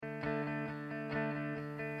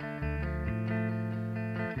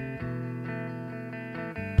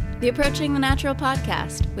The Approaching the Natural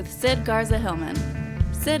podcast with Sid Garza Hillman.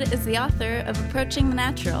 Sid is the author of Approaching the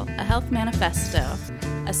Natural, a health manifesto,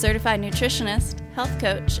 a certified nutritionist, health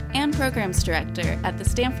coach, and programs director at the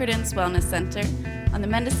Stanford Inns Wellness Center on the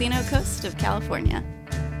Mendocino coast of California.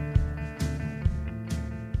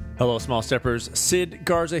 Hello, Small Steppers. Sid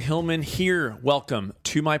Garza Hillman here. Welcome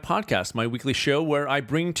to my podcast, my weekly show where I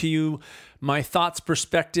bring to you my thoughts,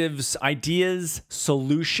 perspectives, ideas,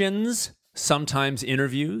 solutions, sometimes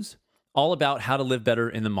interviews, all about how to live better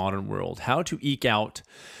in the modern world, how to eke out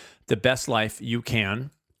the best life you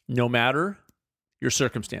can, no matter your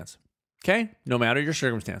circumstance. Okay? No matter your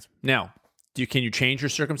circumstance. Now, can you change your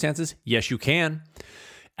circumstances? Yes, you can.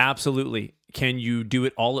 Absolutely. Can you do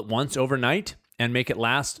it all at once overnight and make it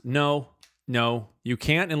last? No, you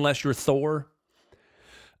can't unless you're Thor.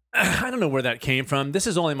 I don't know where that came from. This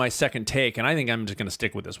is only my second take, and I think I'm just going to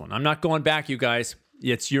stick with this one. I'm not going back, you guys.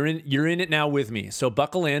 You're in it now with me. So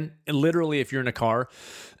buckle in, literally if you're in a car,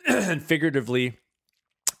 and figuratively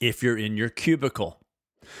if you're in your cubicle.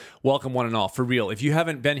 Welcome one and all, for real. If you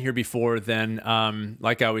haven't been here before, then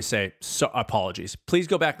like I always say, so apologies. Please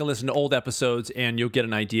go back and listen to old episodes, and you'll get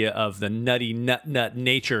an idea of the nutty nut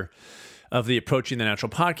nature of the Approaching the Natural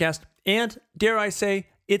podcast. And dare I say,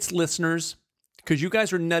 its listeners, because you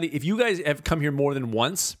guys are nutty. If you guys have come here more than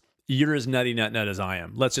once, you're as nutty nut as I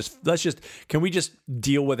am. Let's just, can we just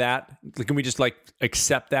deal with that? Can we just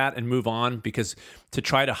accept that and move on? Because to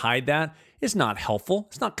try to hide that is not helpful.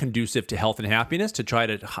 It's not conducive to health and happiness to try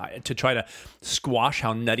to squash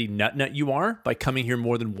how nutty nut you are by coming here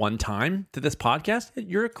more than one time to this podcast.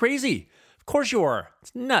 You're crazy. Of course you are.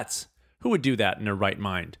 It's nuts. Who would do that in their right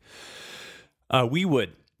mind? We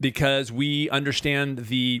would, because we understand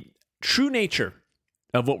the true nature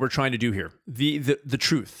of what we're trying to do here. The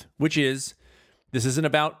truth, which is, this isn't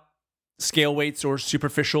about scale weights or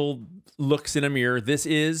superficial looks in a mirror. This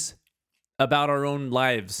is about our own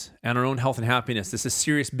lives and our own health and happiness. This is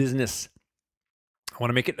serious business. I want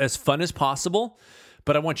to make it as fun as possible,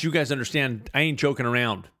 but I want you guys to understand I ain't joking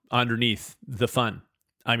around underneath the fun.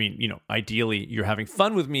 I mean, ideally you're having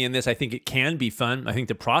fun with me in this. I think it can be fun. I think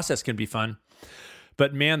the process can be fun.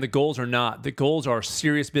 But man, the goals are not. The goals are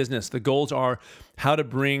serious business. The goals are how to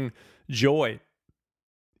bring joy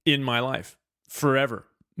in my life forever,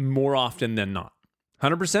 more often than not.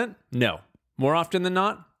 100%? No. More often than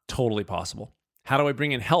not? Totally possible. How do I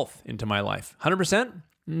bring in health into my life? 100%?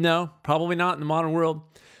 No, probably not in the modern world.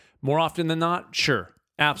 More often than not? Sure.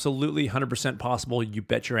 Absolutely 100% possible. You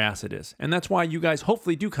bet your ass it is. And that's why you guys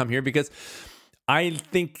hopefully do come here, because I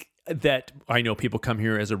think that I know people come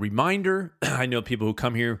here as a reminder. I know people who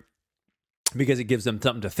come here because it gives them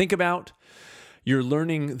something to think about. You're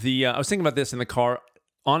learning I was thinking about this in the car,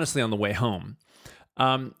 honestly, on the way home.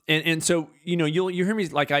 And so, you'll hear me,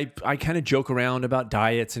 I kind of joke around about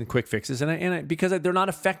diets and quick fixes, because they're not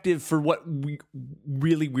effective for what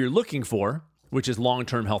we're looking for, which is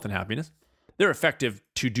long-term health and happiness. They're effective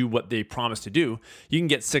to do what they promise to do. You can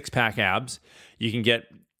get six-pack abs. You can get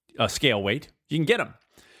a scale weight. You can get them.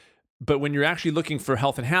 But when you're actually looking for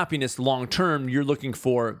health and happiness long-term, you're looking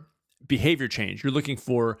for behavior change. You're looking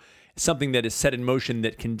for something that is set in motion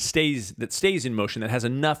that stays in motion, that has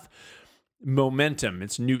enough momentum.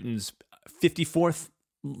 It's Newton's 54th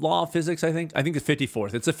law of physics, I think. I think it's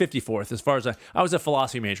 54th. It's the 54th. As far as I was a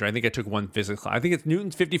philosophy major. I think I took one physics class. I think it's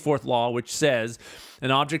Newton's 54th law, which says an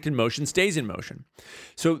object in motion stays in motion.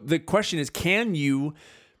 So the question is, can you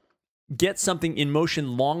get something in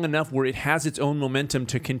motion long enough where it has its own momentum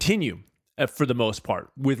to continue for the most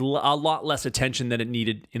part, with a lot less attention than it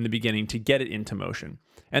needed in the beginning to get it into motion?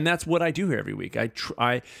 And that's what I do here every week.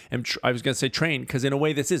 I was going to say train, because in a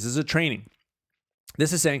way this is a training.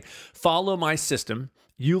 This is saying, follow my system.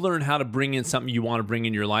 You learn how to bring in something you want to bring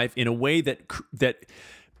in your life in a way that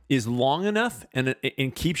is long enough and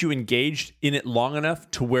keeps you engaged in it long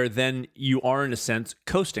enough to where then you are, in a sense,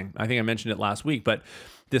 coasting. I think I mentioned it last week, but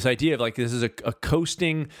this idea of this is a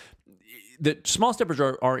coasting, that small steppers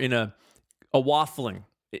are in a waffling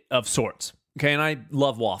of sorts. Okay, and I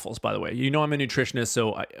love waffles, by the way. I'm a nutritionist,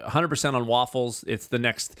 so 100% on waffles. It's the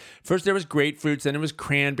next. First there was grapefruits, then it was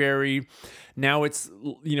cranberry. Now it's,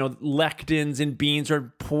 lectins and beans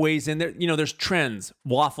are poison. There's trends.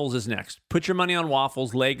 Waffles is next. Put your money on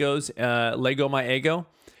waffles, Legos, Lego my ego.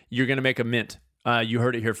 You're going to make a mint. You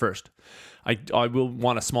heard it here first. I will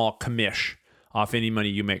want a small commish off any money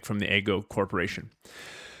you make from the Eggo Corporation.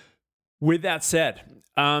 With that said,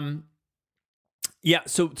 so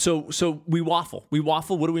we waffle.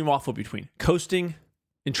 What do we waffle between? Coasting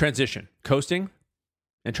and transition. Coasting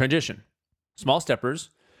and transition. Small steppers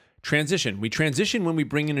Transition. We transition when we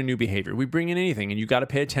bring in a new behavior. We bring in anything, and you got to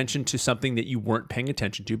pay attention to something that you weren't paying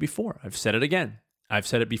attention to before. I've said it again. I've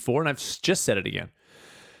said it before, and I've just said it again.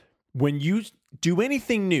 When you do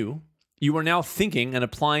anything new, you are now thinking and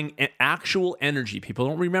applying actual energy. People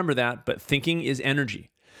don't remember that, but thinking is energy.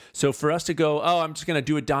 So for us to go, oh, I'm just going to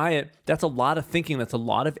do a diet, that's a lot of thinking. That's a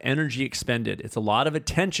lot of energy expended. It's a lot of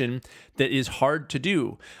attention that is hard to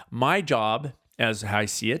do. My job, as I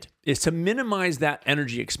see it, is to minimize that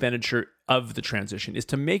energy expenditure of the transition, is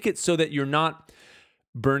to make it so that you're not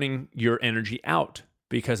burning your energy out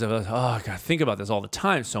because of, oh, I got to think about this all the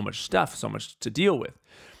time, so much stuff, so much to deal with.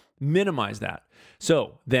 Minimize that.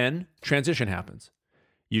 So then transition happens.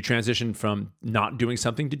 You transition from not doing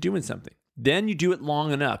something to doing something. Then you do it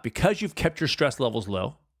long enough because you've kept your stress levels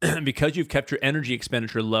low, because you've kept your energy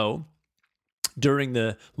expenditure low during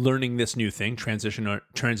the learning this new thing,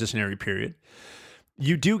 transitionary period.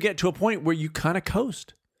 You do get to a point where you kind of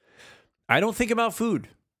coast. I don't think about food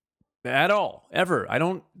at all, ever. I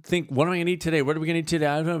don't think, what am I going to eat today? What are we going to eat today?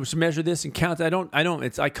 I don't know, just measure this and count.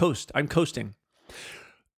 I coast. I'm coasting.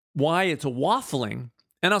 Why? It's a waffling.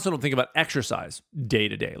 And I also don't think about exercise day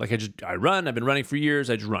to day. Like I run. I've been running for years.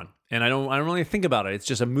 I just run. And I don't really think about it. It's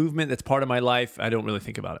just a movement that's part of my life. I don't really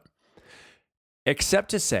think about it. Except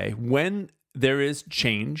to say, when there is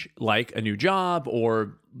change, like a new job,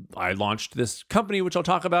 or I launched this company, which I'll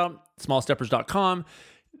talk about, smallsteppers.com,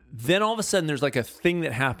 then all of a sudden there's like a thing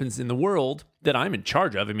that happens in the world that I'm in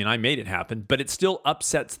charge of. I mean, I made it happen, but it still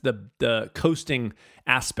upsets the coasting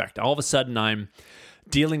aspect. All of a sudden I'm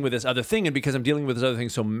dealing with this other thing, and because I'm dealing with this other thing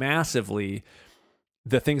so massively,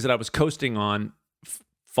 the things that I was coasting on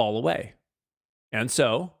fall away. And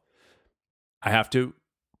so I have to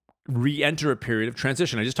re-enter a period of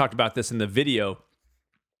transition. I just talked about this in the video,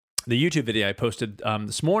 the YouTube video I posted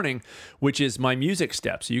this morning, which is my music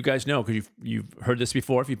step. So you guys know, because you've heard this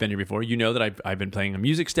before, if you've been here before, you know that I've been playing a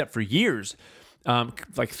music step for years,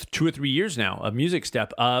 like 2 or 3 years now, a music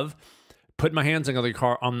step of put my hands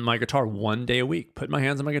on my guitar 1 day a week. Put my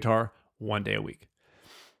hands on my guitar 1 day a week.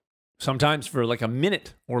 Sometimes for like a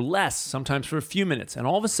minute or less, sometimes for a few minutes. And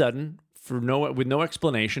all of a sudden, with no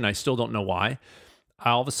explanation, I still don't know why,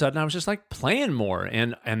 all of a sudden I was just like playing more.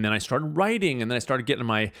 And then I started writing, and then I started getting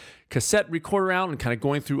my cassette recorder out and kind of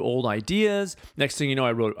going through old ideas. Next thing you know,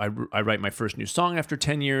 I write my first new song after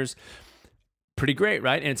 10 years. Pretty great,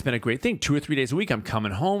 right? And it's been a great thing. 2 or 3 days a week, I'm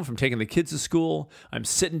coming home from taking the kids to school. I'm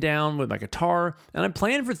sitting down with my guitar, and I'm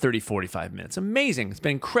playing for 30, 45 minutes. Amazing. It's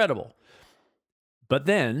been incredible. But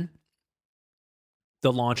then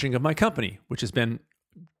the launching of my company, which has been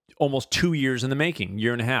almost 2 years in the making, 1.5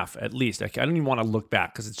 years at least. I don't even want to look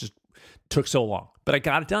back because it just took so long, but I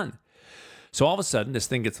got it done. So all of a sudden, this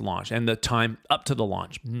thing gets launched, and the time up to the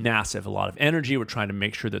launch, massive, a lot of energy. We're trying to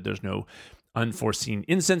make sure that there's no unforeseen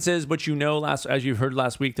instances, which as you heard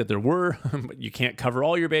last week that there were, but you can't cover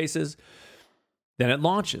all your bases. Then it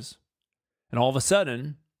launches. And all of a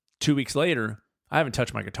sudden, 2 weeks later, I haven't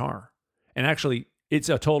touched my guitar. And actually, it's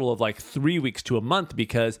a total of like 3 weeks to a month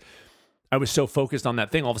because I was so focused on that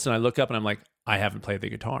thing. All of a sudden I look up and I'm like, I haven't played the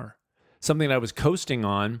guitar. Something that I was coasting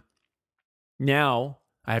on. Now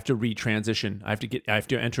I have to retransition. I have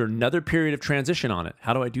to enter another period of transition on it.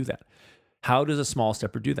 How do I do that? How does a small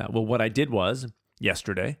stepper do that? Well, what I did was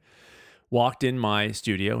yesterday, walked in my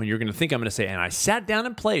studio, and you're going to think I'm going to say, and I sat down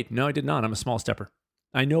and played. No, I did not. I'm a small stepper.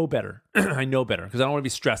 I know better. I know better because I don't want to be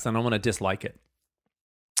stressed. I don't want to dislike it.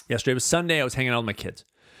 Yesterday was Sunday. I was hanging out with my kids.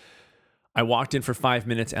 I walked in for 5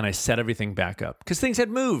 minutes and I set everything back up because things had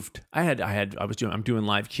moved. I'm doing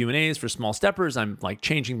live Q&As for small steppers. I'm like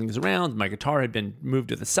changing things around. My guitar had been moved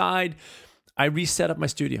to the side. I reset up my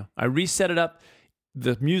studio. I reset it up,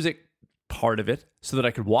 the music part of it, so that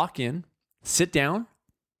I could walk in, sit down,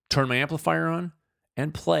 turn my amplifier on,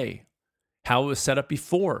 and play how it was set up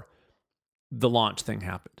before the launch thing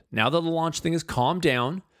happened. Now that the launch thing has calmed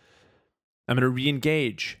down, I'm going to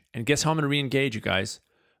re-engage. And guess how I'm going to re-engage, you guys?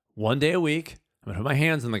 1 day a week, I'm going to put my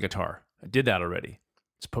hands on the guitar. I did that already.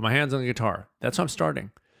 Just put my hands on the guitar. That's how I'm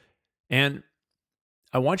starting. And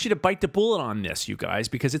I want you to bite the bullet on this, you guys,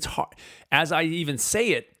 because it's hard. As I even say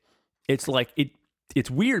it, it's like,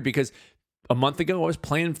 it's weird because a month ago I was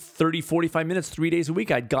playing 30, 45 minutes, 3 days a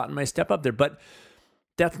week. I'd gotten my step up there, but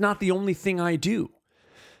that's not the only thing I do.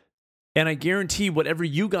 And I guarantee whatever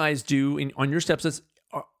you guys do on your steps,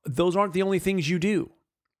 those aren't the only things you do.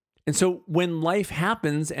 And so when life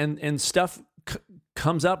happens and stuff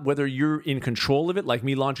comes up, whether you're in control of it, like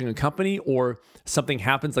me launching a company, or something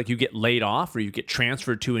happens like you get laid off or you get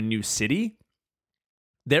transferred to a new city,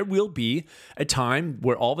 there will be a time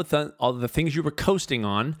where all the things you were coasting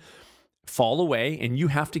on fall away and you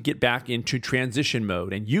have to get back into transition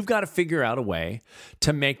mode. And you've got to figure out a way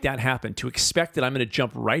to make that happen. To expect that I'm going to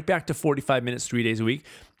jump right back to 45 minutes 3 days a week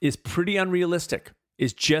is pretty unrealistic.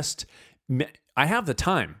 I have the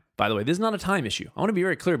time, by the way. This is not a time issue. I want to be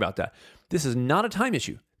very clear about that. This is not a time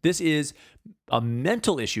issue. This is a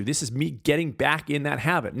mental issue. This is me getting back in that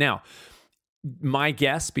habit. Now, my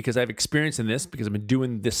guess, because I've experienced in this, because I've been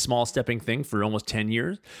doing this small stepping thing for almost 10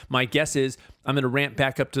 years, my guess is I'm going to ramp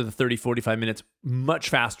back up to the 30, 45 minutes much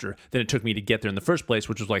faster than it took me to get there in the first place,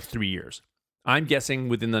 which was like 3 years. I'm guessing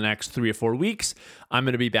within the next 3 or 4 weeks, I'm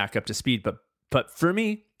going to be back up to speed. But for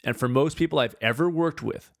me, and for most people I've ever worked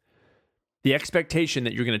with, the expectation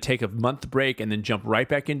that you're going to take a month break and then jump right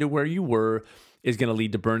back into where you were is going to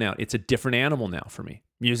lead to burnout. It's a different animal now for me.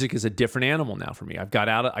 Music is a different animal now for me. I got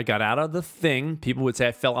out of the thing. People would say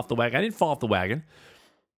I fell off the wagon. I didn't fall off the wagon.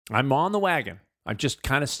 I'm on the wagon. I'm just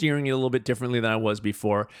kind of steering it a little bit differently than I was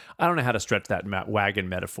before. I don't know how to stretch that wagon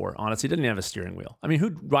metaphor. Honestly, it doesn't have a steering wheel. I mean,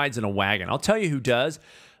 who rides in a wagon? I'll tell you who does.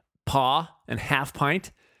 Pa and Half Pint,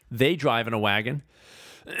 they drive in a wagon.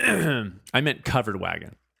 I meant covered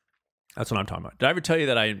wagon. That's what I'm talking about. Did I ever tell you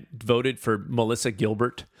that I voted for Melissa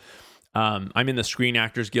Gilbert? I'm in the Screen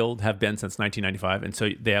Actors Guild, have been since 1995, and so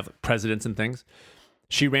they have presidents and things.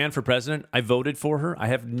 She ran for president. I voted for her. I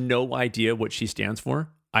have no idea what she stands for.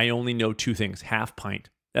 I only know 2 things. Half Pint.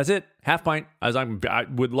 That's it. Half Pint. I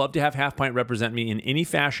would love to have Half Pint represent me in any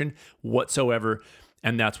fashion whatsoever,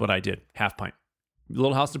 and that's what I did. Half Pint.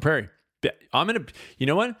 Little House on the Prairie. You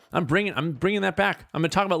know what? I'm bringing that back. I'm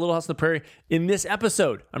going to talk about Little House on the Prairie in this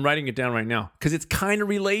episode. I'm writing it down right now because it's kind of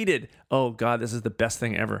related. Oh God, this is the best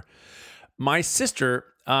thing ever. My sister,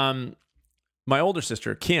 my older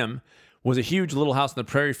sister, Kim, was a huge Little House on the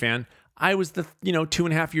Prairie fan. I was the,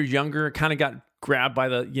 2.5 years younger, kind of got grabbed by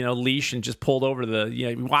the, leash and just pulled over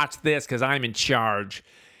to watch this because I'm in charge.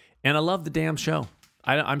 And I love the damn show.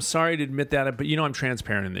 I'm sorry to admit that, but I'm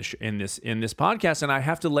transparent in this podcast, and I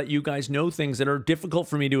have to let you guys know things that are difficult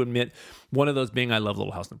for me to admit. One of those being I love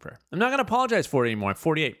Little House on the Prairie. I'm not going to apologize for it anymore. I'm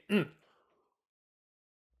 48.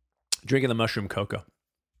 Drinking the mushroom cocoa,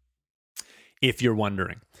 if you're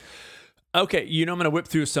wondering. Okay, I'm going to whip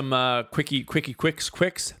through some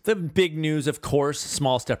quicks. The big news, of course,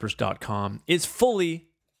 smallsteppers.com is fully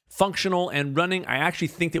functional and running. I actually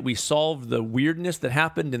think that we solved the weirdness that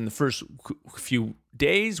happened in the first few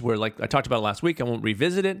days where, like I talked about last week, I won't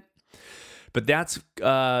revisit it, but that's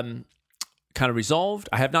kind of resolved.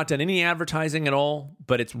 I have not done any advertising at all,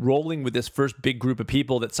 but it's rolling with this first big group of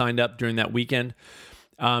people that signed up during that weekend.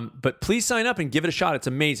 But please sign up and give it a shot. It's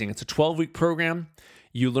amazing. It's a 12-week program.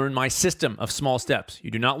 You learn my system of small steps.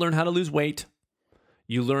 You do not learn how to lose weight.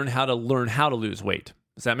 You learn how to lose weight.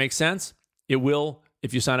 Does that make sense? It will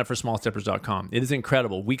if you sign up for smallsteppers.com. It is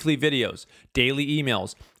incredible. Weekly videos, daily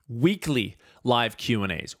emails, weekly live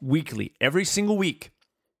Q&As, weekly, every single week,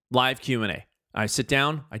 live Q&A. I sit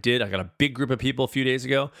down. I got a big group of people a few days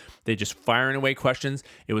ago. They just firing away questions.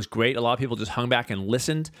 It was great. A lot of people just hung back and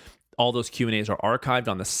listened. All those Q&As are archived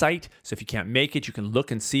on the site. So if you can't make it, you can look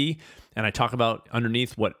and see. And I talk about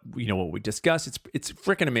underneath what we discuss. It's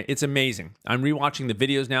freaking amazing. It's amazing. I'm rewatching the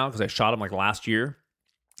videos now because I shot them like last year.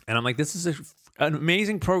 And I'm like, this is an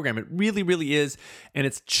amazing program. It really, really is. And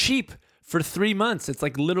it's cheap for 3 months. It's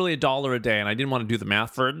like literally $1 a day. And I didn't want to do the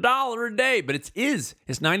math for $1 a day, but it is.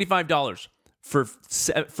 It's $95 for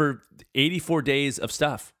 84 days of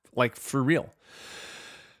stuff, like for real.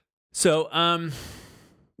 So,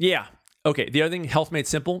 yeah. Okay, the other thing, Health Made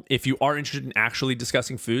Simple. If you are interested in actually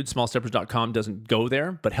discussing food, smallsteppers.com doesn't go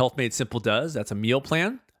there, but Health Made Simple does. That's a meal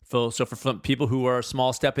plan. So for people who are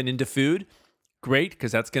small stepping into food, great,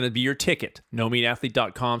 because that's going to be your ticket.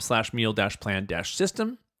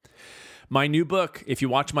 nomeatathlete.com/meal-plan-system. My new book, if you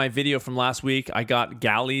watch my video from last week, I got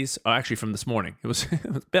galleys, actually from this morning. It's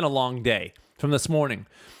been a long day. From this morning,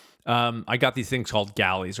 I got these things called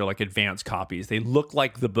galleys, or like advanced copies. They look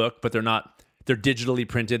like the book, but they're not. They're digitally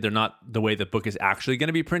printed. They're not the way the book is actually going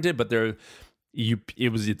to be printed, but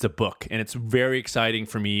it's a book, and it's very exciting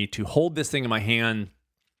for me to hold this thing in my hand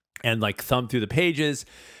and like thumb through the pages.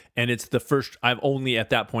 And it's the first, I've only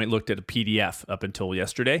at that point looked at a PDF up until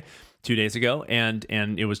yesterday, 2 days ago. And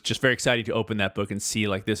it was just very exciting to open that book and see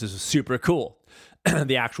like, this is super cool.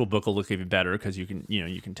 The actual book will look even better because you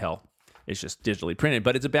can tell it's just digitally printed,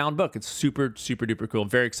 but it's a bound book. It's super, super duper cool. I'm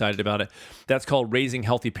very excited about it. That's called Raising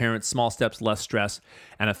Healthy Parents, Small Steps, Less Stress,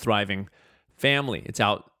 and a Thriving Family. It's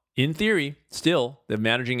out in theory still. The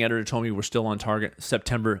managing editor told me we're still on target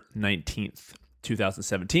September 19th,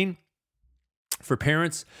 2017. For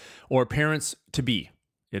parents or parents to be.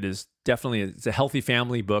 It is definitely it's a healthy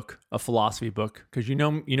family book, a philosophy book, because you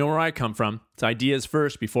know where I come from. It's ideas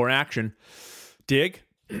first before action. Dig?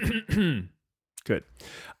 Good.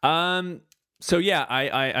 So yeah,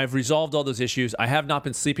 I've resolved all those issues. I have not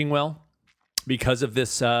been sleeping well because of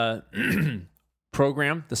this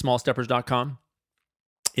program, the smallsteppers.com.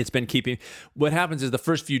 It's been keeping. What happens is the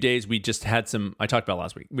first few days we just had I talked about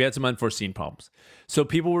last week, we had some unforeseen problems. So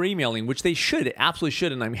people were emailing, which they absolutely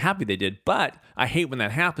should, and I'm happy they did. But I hate when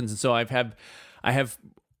that happens, and so I have,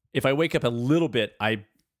 if I wake up a little bit,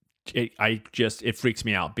 it freaks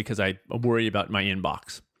me out because I worry about my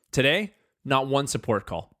inbox. Today, not one support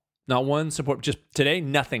call. Not one support, just today,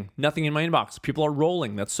 nothing in my inbox. People are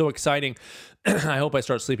rolling. That's so exciting. I hope I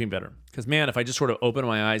start sleeping better. Because man, if I just sort of open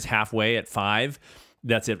my eyes halfway at 5,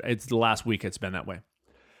 that's it. It's the last week it's been that way.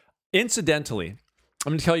 Incidentally,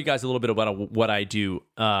 I'm going to tell you guys a little bit about what I do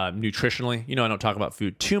nutritionally. I don't talk about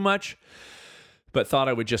food too much, but thought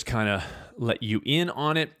I would just kind of let you in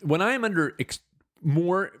on it. When I am under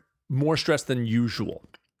more stress than usual,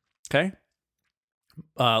 okay,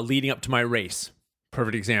 leading up to my race,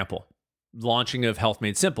 perfect example. Launching of Health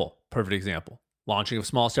Made Simple, perfect example. Launching of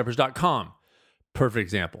smallsteppers.com, perfect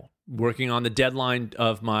example. Working on the deadline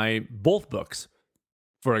of my both books,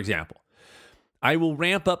 for example. I will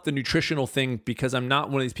ramp up the nutritional thing because I'm not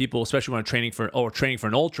one of these people, especially when I'm training for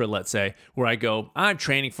an ultra, let's say, where I go, I'm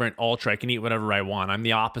training for an ultra, I can eat whatever I want. I'm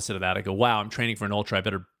the opposite of that. I go, wow, I'm training for an ultra, I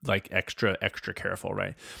better extra careful,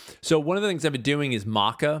 right? So one of the things I've been doing is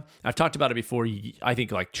maca. I've talked about it before, I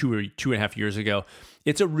think like 2.5 years ago.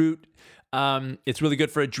 It's a root. It's really good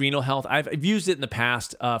for adrenal health. I've used it in the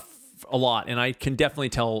past a lot, and I can definitely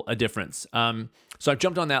tell a difference. So I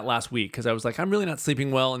jumped on that last week because I was like, I'm really not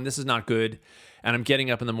sleeping well, and this is not good. And I'm getting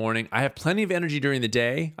up in the morning. I have plenty of energy during the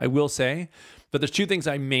day, I will say, but there's 2 things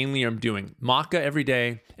I mainly am doing. Maca every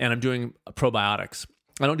day, and I'm doing probiotics.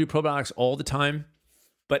 I don't do probiotics all the time,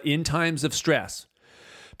 but in times of stress,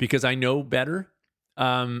 because I know better,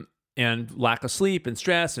 and lack of sleep and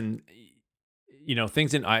stress and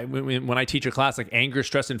things when I teach a class, like anger,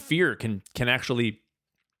 stress, and fear can actually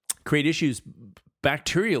create issues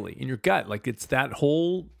bacterially in your gut. Like it's that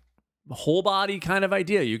whole body kind of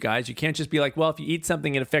idea, you guys. You can't just be like, well, if you eat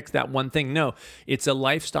something, it affects that one thing. No, it's a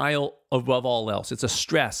lifestyle above all else. It's a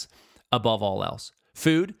stress above all else.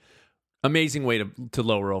 Food, amazing way to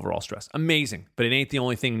lower overall stress. Amazing, but it ain't the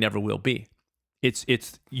only thing, never will be.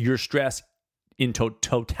 It's your stress in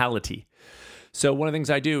totality. So one of the things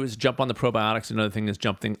I do is jump on the probiotics. Another thing is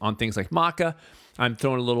jumping on things like maca. I'm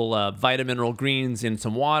throwing a little Vitamineral greens in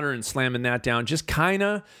some water and slamming that down. Just kind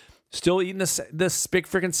of still eating this big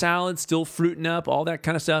freaking salad, still fruiting up, all that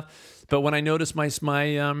kind of stuff. But when I notice my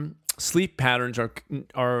sleep patterns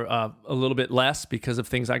are a little bit less because of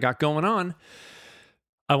things I got going on,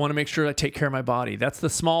 I want to make sure I take care of my body. That's the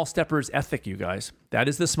small steppers ethic, you guys. That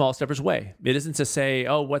is the small steppers way. It isn't to say,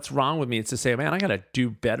 oh, what's wrong with me? It's to say, man, I got to do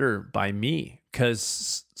better by me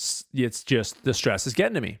because it's just the stress is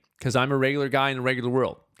getting to me because I'm a regular guy in a regular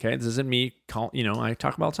world. Okay. This isn't me. I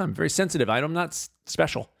talk about all the time. I'm very sensitive. I'm not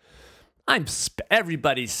special.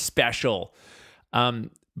 Everybody's special.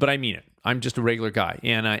 But I mean it. I'm just a regular guy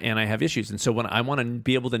and I have issues. And so when I want to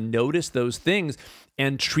be able to notice those things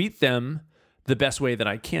and treat them the best way that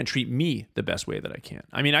I can, treat me the best way that I can.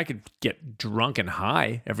 I mean, I could get drunk and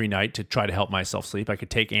high every night to try to help myself sleep. I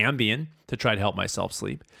could take Ambien to try to help myself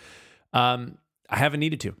sleep. I haven't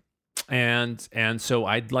needed to. And so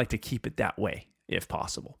I'd like to keep it that way if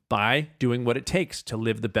possible by doing what it takes to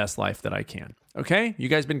live the best life that I can. Okay? You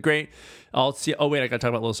guys been great. I'll see. Oh, wait, I got to talk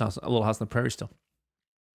about Little House on the Prairie still.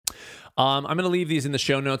 I'm going to leave these in the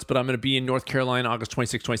show notes, but I'm going to be in North Carolina, August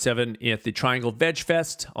 26, 27 at the Triangle Veg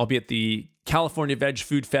Fest. I'll be at the California Veg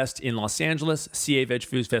Food Fest in Los Angeles,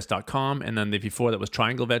 cavegfoodfest.com. And then the before that was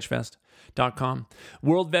trianglevegfest.com.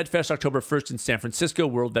 World Veg Fest, October 1st in San Francisco,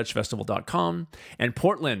 worldvegfestival.com. And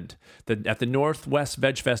Portland, at the Northwest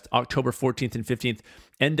Veg Fest, October 14th and 15th,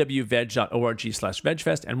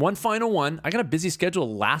 nwveg.org/vegfest. And one final one, I got a busy schedule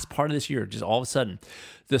the last part of this year, just all of a sudden.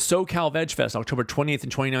 The SoCal Veg Fest, October 20th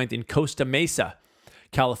and 29th in Costa Mesa,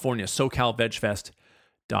 California,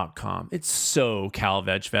 SoCalVegFest.com. It's SoCal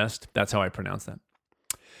Veg Fest. That's how I pronounce that.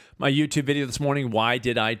 My YouTube video this morning, why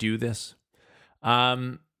did I do this?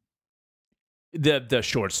 The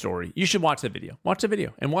short story. You should watch the video. Watch the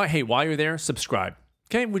video. And while you're there, subscribe.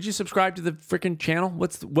 Okay, would you subscribe to the freaking channel?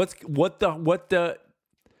 What the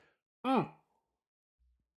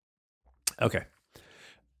Okay.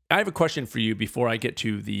 I have a question for you before I get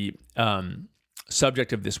to the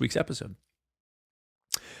subject of this week's episode.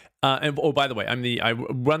 And by the way, I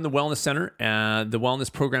run the Wellness Center, the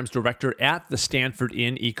Wellness Programs Director at the Stanford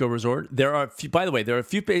Inn Eco Resort. There are a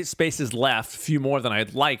few spaces left, a few more than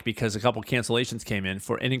I'd like because a couple cancellations came in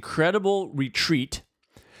for an incredible retreat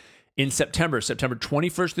in September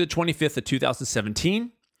 21st through the 25th of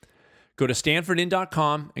 2017. Go to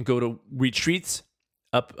stanfordinn.com and go to retreats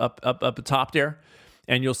up the top there,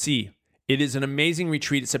 and you'll see it is an amazing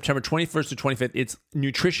retreat. It's September 21st to 25th. It's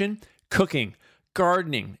nutrition, cooking,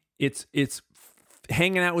 gardening. It's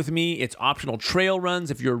hanging out with me. It's optional trail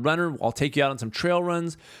runs. If you're a runner, I'll take you out on some trail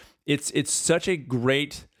runs. It's such a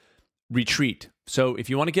great retreat. So if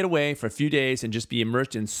you want to get away for a few days and just be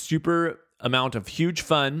immersed in super amount of huge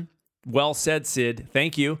fun, well said, Sid.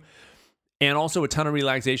 Thank you. And also a ton of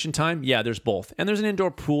relaxation time. Yeah, there's both. And there's an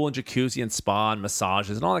indoor pool and jacuzzi and spa and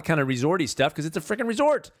massages and all that kind of resorty stuff because it's a freaking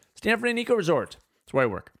resort. Stanford Inn Eco Resort. That's where I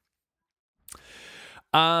work.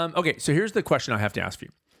 Okay, so here's the question I have to ask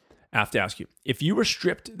you. If you were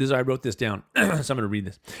stripped, I wrote this down, so I'm going to read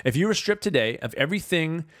this. If you were stripped today of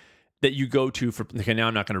everything that you go to for, okay, now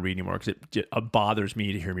I'm not going to read anymore because it bothers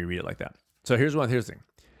me to hear me read it like that. So here's the thing.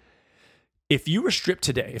 If you were stripped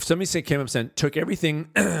today, if somebody came up and took everything,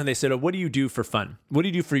 and they said, oh, what do you do for fun? What do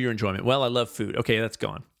you do for your enjoyment? Well, I love food. Okay, that's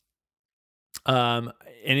gone. And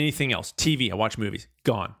anything else? TV, I watch movies.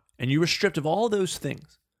 Gone. And you were stripped of all those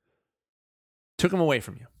things. Took them away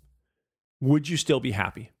from you. Would you still be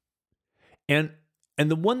happy? And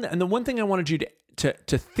the one thing I wanted you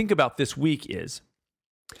to think about this week is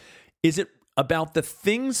it about the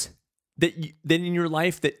things that in your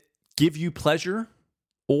life that give you pleasure,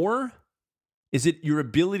 or is it your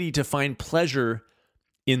ability to find pleasure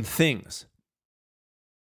in things?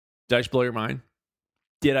 Did I just blow your mind?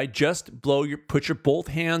 Did I just put your both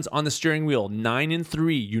hands on the steering wheel? 9 and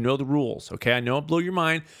 3, you know the rules. Okay, I know it blew your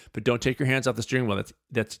mind, but don't take your hands off the steering wheel.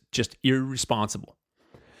 That's just irresponsible.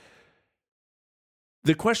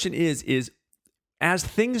 The question is as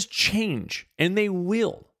things change, and they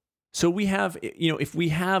will. So we have, if we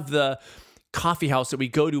have the coffee house that we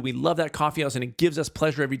go to, we love that coffee house and it gives us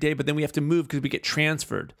pleasure every day, but then we have to move because we get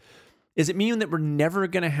transferred. Does it mean that we're never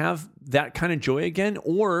going to have that kind of joy again?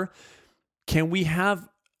 Or can we have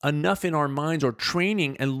enough in our minds or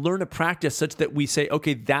training and learn a practice such that we say,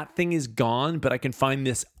 okay, that thing is gone, but I can find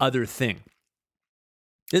this other thing?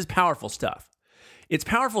 This is powerful stuff. It's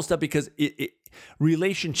powerful stuff because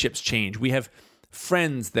relationships change. We have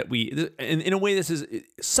friends that in a way, this is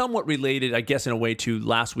somewhat related, I guess, in a way to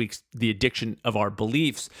last week's, the addiction of our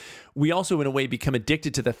beliefs. We also, in a way, become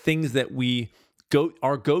addicted to the things that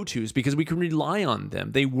our go-tos because we can rely on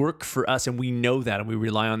them. They work for us and we know that and we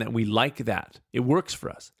rely on that and we like that. It works for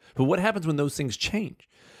us. But what happens when those things change?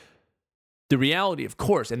 The reality, of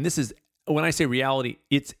course, and this is, when I say reality,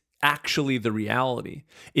 it's actually the reality.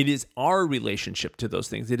 It is our relationship to those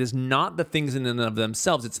things. It is not the things in and of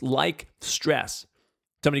themselves. It's like stress.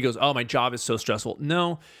 Somebody goes, oh, my job is so stressful.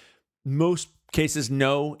 No, most cases,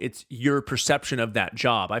 no, it's your perception of that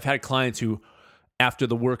job. I've had clients who, after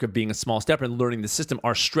the work of being a small stepper and learning the system,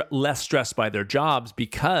 are less stressed by their jobs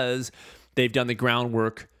because they've done the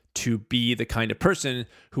groundwork to be the kind of person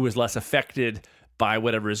who is less affected by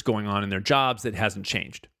whatever is going on in their jobs that hasn't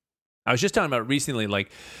changed. I was just talking about recently,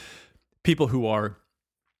 like people who are,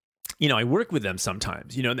 I work with them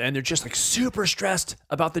sometimes, and they're just like super stressed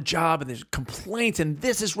about the job and there's complaints and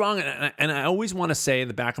this is wrong. And I always want to say in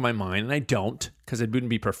the back of my mind, and I don't because it wouldn't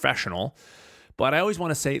be professional, but I always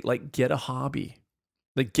want to say, like, get a hobby.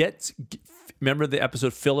 Like remember the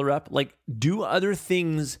episode Filler Up? Like, do other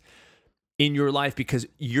things in your life because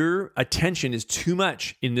your attention is too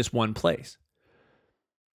much in this one place.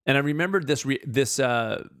 And I remembered this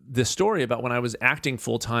story about when I was acting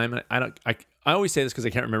full time. I always say this because I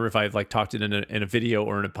can't remember if I've talked it in a video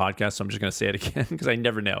or in a podcast. So I'm just going to say it again because I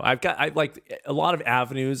never know. I've like a lot of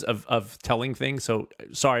avenues of telling things. So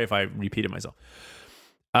sorry if I repeated myself.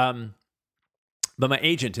 But my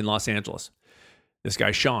agent in Los Angeles, this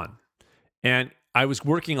guy Sean, and I was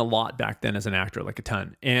working a lot back then as an actor, like a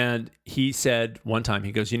ton. And he said one time,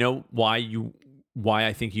 he goes, why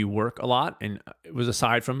I think you work a lot, and it was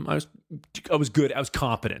aside from I was good, I was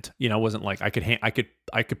competent. It wasn't like I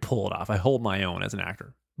could pull it off. I hold my own as an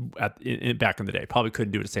actor back in the day. Probably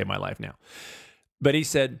couldn't do it to save my life now. But he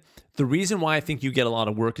said the reason why I think you get a lot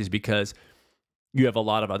of work is because you have a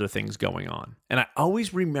lot of other things going on, and I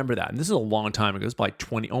always remember that. And this is a long time ago. It was like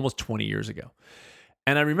almost 20 years ago.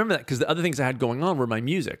 And I remember that because the other things I had going on were my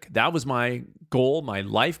music. That was my goal, my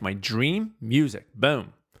life, my dream. Music.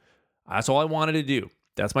 Boom. That's all I wanted to do.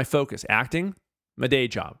 That's my focus. Acting, my day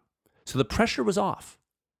job. So the pressure was off.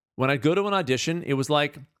 When I'd go to an audition, it was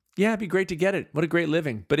like Yeah, it'd be great to get it. What a great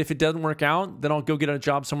living. But if it doesn't work out, then I'll go get a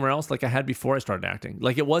job somewhere else like I had before I started acting.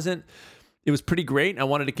 Like it was pretty great. I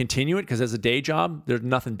wanted to continue it because as a day job, there's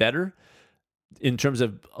nothing better in terms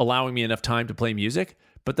of allowing me enough time to play music.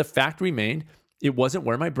 But the fact remained, it wasn't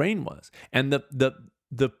where my brain was. And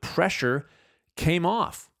the pressure came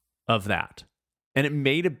off of that. And it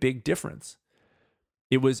made a big difference.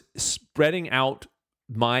 It was spreading out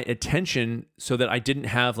my attention so that I didn't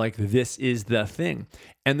have like, this is the thing.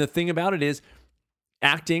 And the thing about it is,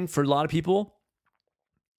 acting for a lot of people,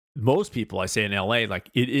 most people I say in LA, like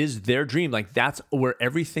it is their dream. Like that's where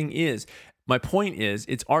everything is. My point is,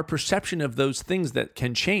 it's our perception of those things that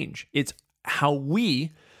can change. It's how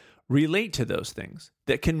we relate to those things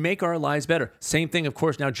that can make our lives better. Same thing, of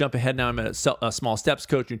course, now jump ahead. Now I'm a small steps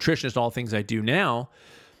coach, nutritionist, all things I do now.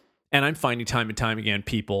 And I'm finding time and time again,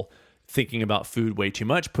 people thinking about food way too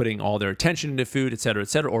much, putting all their attention into food, et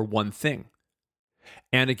cetera, or one thing.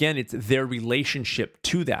 And again, it's their relationship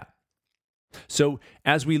to that. So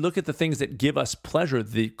as we look at the things that give us pleasure,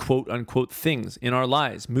 the quote unquote things in our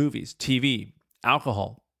lives, movies, TV,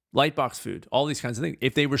 alcohol, lightbox food, all these kinds of things,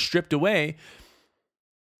 if they were stripped away,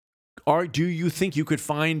 do you think you could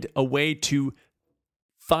find a way to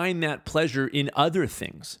find that pleasure in other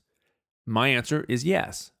things? My answer is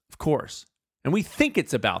yes, of course. And we think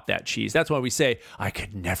it's about that cheese. That's why we say, I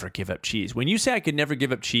could never give up cheese. When you say I could never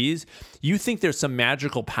give up cheese, you think there's some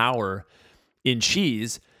magical power in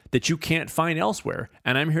cheese that you can't find elsewhere.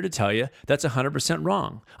 And I'm here to tell you that's 100%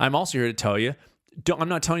 wrong. I'm also here to tell you, I'm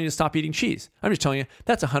not telling you to stop eating cheese. I'm just telling you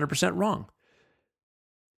that's 100% wrong.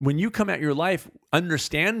 When you come at your life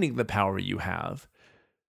understanding the power you have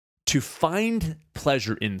to find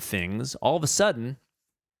pleasure in things, all of a sudden,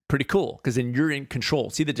 pretty cool, because then you're in control.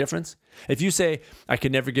 See the difference? If you say, I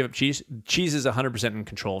can never give up cheese, cheese is 100% in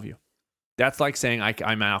control of you. That's like saying,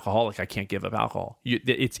 I'm an alcoholic, I can't give up alcohol.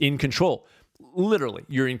 It's in control. Literally,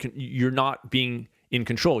 you're not being in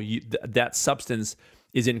control. That substance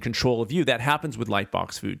is in control of you. That happens with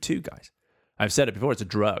lightbox food too, guys. I've said it before, it's a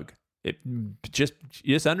drug. Just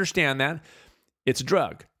understand that. It's a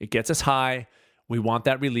drug. It gets us high. We want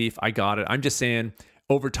that relief. I got it. I'm just saying,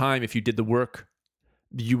 over time, if you did the work,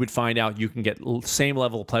 you would find out you can get same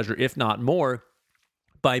level of pleasure, if not more,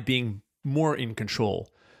 by being more in control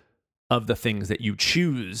of the things that you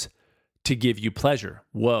choose to give you pleasure.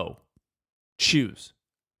 Whoa. Choose.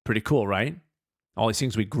 Pretty cool, right? All these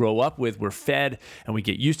things we grow up with, we're fed, and we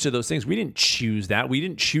get used to those things. We didn't choose that. We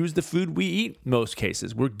didn't choose the food we eat in most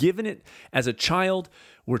cases. We're given it as a child.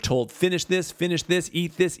 We're told, finish this,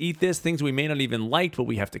 eat this, things we may not even like, but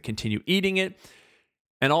we have to continue eating it.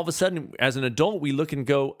 And all of a sudden, as an adult, we look and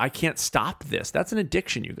go, I can't stop this. That's an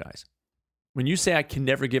addiction, you guys. When you say I can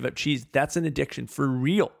never give up cheese, that's an addiction for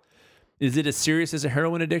real. Is it as serious as a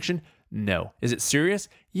heroin addiction? No. Is it serious?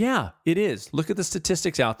 Yeah, it is. Look at the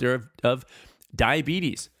statistics out there of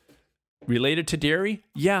diabetes related to dairy.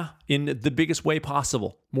 Yeah, in the biggest way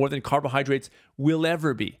possible. More than carbohydrates will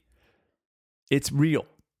ever be. It's real.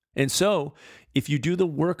 And so, if you do the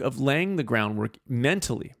work of laying the groundwork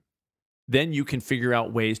mentally, then you can figure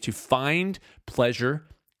out ways to find pleasure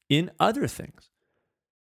in other things.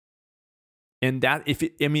 And that if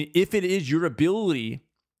it is your ability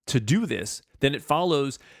to do this, then it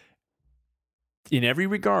follows in every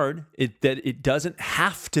regard that it doesn't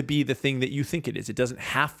have to be the thing that you think it is. It doesn't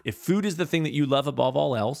have, if food is the thing that you love above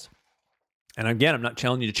all else, and again, I'm not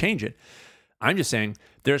telling you to change it. I'm just saying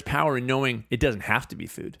there's power in knowing it doesn't have to be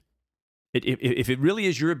food. If it really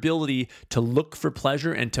is your ability to look for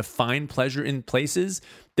pleasure and to find pleasure in places,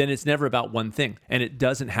 then it's never about one thing. And it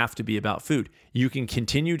doesn't have to be about food. You can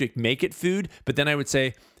continue to make it food, but then I would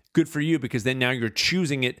say, good for you, because then now you're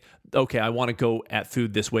choosing it. Okay, I want to go at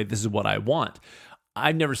food this way. This is what I want.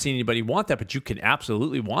 I've never seen anybody want that, but you can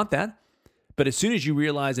absolutely want that. But as soon as you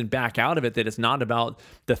realize and back out of it that it's not about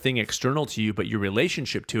the thing external to you, but your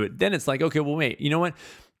relationship to it, then it's like, okay, well, wait, you know what?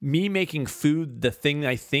 Me making food the thing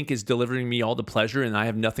I think is delivering me all the pleasure, and I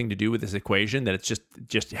have nothing to do with this equation, that it's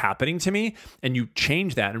just happening to me, and you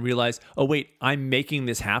change that and realize, oh wait, I'm making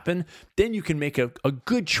this happen, then you can make a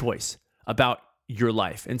good choice about your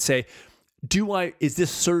life and say, is this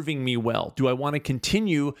serving me well? Do I want to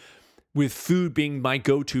continue with food being my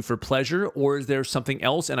go-to for pleasure, or is there something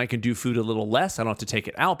else and I can do food a little less? I don't have to take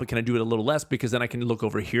it out, but can I do it a little less because then I can look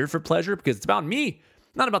over here for pleasure, because it's about me,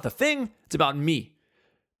 not about the thing, it's about me.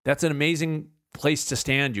 That's an amazing place to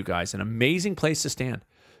stand, you guys, an amazing place to stand.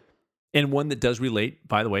 And one that does relate,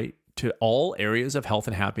 by the way, to all areas of health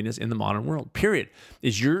and happiness in the modern world, period.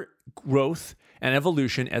 Is your growth and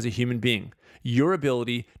evolution as a human being. Your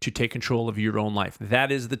ability to take control of your own life.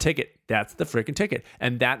 That is the ticket. That's the freaking ticket.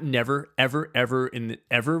 And that never, ever,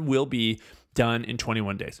 ever will be done in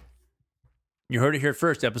 21 days. You heard it here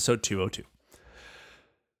first, episode 202.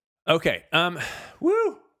 Okay.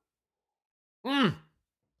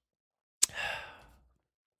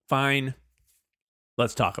 Fine.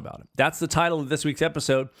 Let's talk about it. That's the title of this week's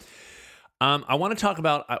episode. I want to talk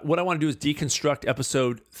about what I want to do is deconstruct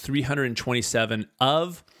episode 327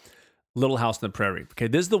 of Little House on the Prairie. Okay,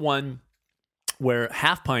 this is the one where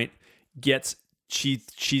Half Pint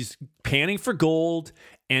she's panning for gold,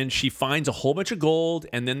 and she finds a whole bunch of gold,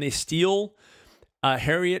 and then they steal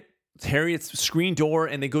Harriet's screen door,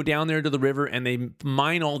 and they go down there to the river and they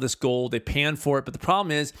mine all this gold. They pan for it, but the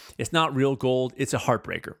problem is it's not real gold. It's a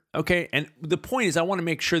heartbreaker. Okay, and the point is I want to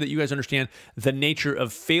make sure that you guys understand the nature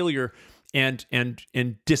of failure and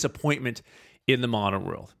disappointment in the modern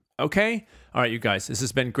world. Okay, all right, you guys, this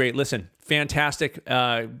has been great. Listen, fantastic.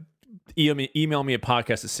 Email me at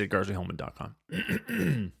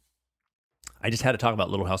podcast@sidgarzahillman.com. I just had to talk about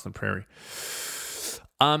Little House on the Prairie.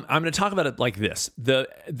 I'm going to talk about it like this. The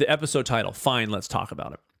episode title, Fine, Let's Talk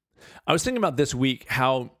About It. I was thinking about this week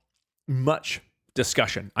how much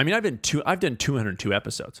discussion. I mean, I've done 202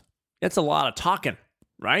 episodes. That's a lot of talking,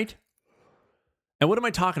 right? And what am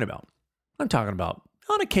I talking about? I'm talking about,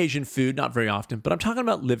 on occasion, food, not very often, but I'm talking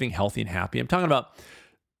about living healthy and happy. I'm talking about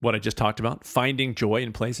what I just talked about, finding joy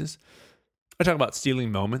in places. I talk about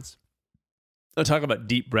stealing moments. I talk about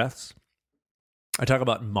deep breaths. I talk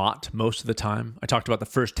about Mott most of the time. I talked about the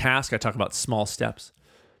first task. I talk about small steps.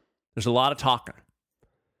 There's a lot of talking.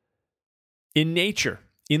 In nature,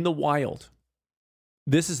 in the wild,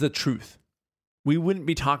 this is the truth. We wouldn't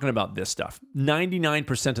be talking about this stuff.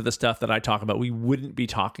 99% of the stuff that I talk about, we wouldn't be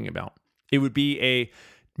talking about. It would be a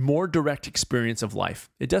more direct experience of life.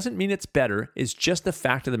 It doesn't mean it's better. It's just the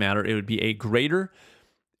fact of the matter. It would be a greater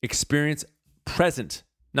experience present,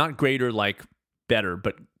 not greater like better,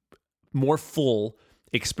 but more full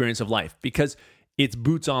experience of life because it's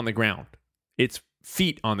boots on the ground. It's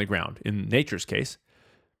feet on the ground in nature's case.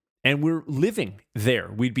 And we're living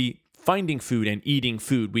there. We'd be finding food and eating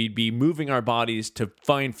food. We'd be moving our bodies to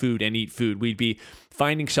find food and eat food. We'd be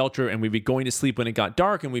finding shelter and we'd be going to sleep when it got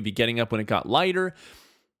dark and we'd be getting up when it got lighter.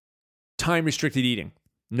 Time restricted eating.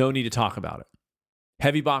 No need to talk about it.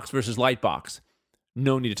 Heavy box versus light box.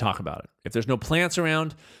 No need to talk about it. If there's no plants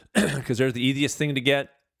around, because they're the easiest thing to get,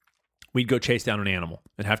 we'd go chase down an animal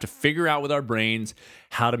and have to figure out with our brains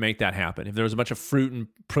how to make that happen. If there was a bunch of fruit and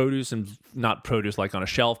produce, and not produce like on a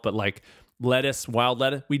shelf, but like lettuce, wild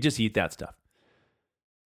lettuce, we'd just eat that stuff.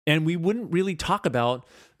 And we wouldn't really talk about,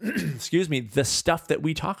 the stuff that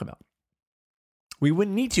we talk about. We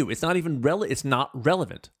wouldn't need to. It's not even it's not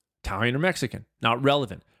relevant. Italian or Mexican, not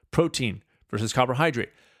relevant. Protein versus carbohydrate,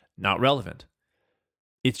 not relevant.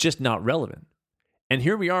 It's just not relevant. And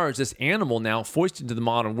here we are as this animal now foisted into the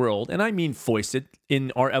modern world. And I mean foisted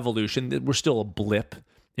in our evolution. That we're still a blip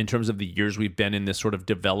in terms of the years we've been in this sort of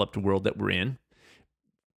developed world that we're in.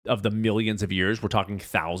 Of the millions of years, we're talking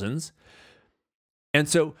thousands. And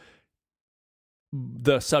so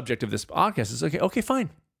the subject of this podcast is, okay,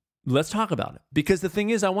 fine. Let's talk about it. Because the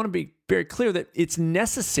thing is, I want to be very clear that it's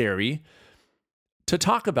necessary to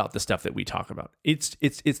talk about the stuff that we talk about.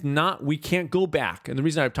 It's not, we can't go back. And the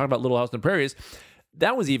reason I talk about Little House on the Prairie is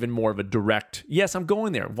that was even more of a direct, yes, I'm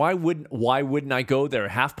going there. Why wouldn't I go there?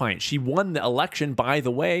 Half Pint. She won the election, by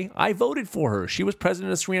the way. I voted for her. She was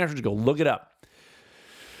president of Screen Actors Guild. Look it up.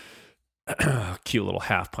 Cute little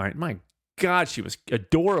Half Pint. My God, she was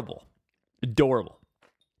adorable. Adorable.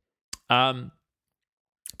 But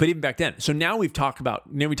even back then. So now we talk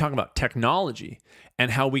about technology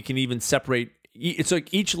and how we can even separate. It's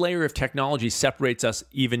like each layer of technology separates us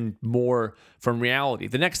even more from reality.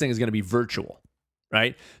 The next thing is going to be virtual,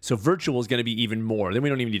 right? So virtual is going to be even more. Then we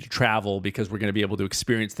don't even need to travel because we're going to be able to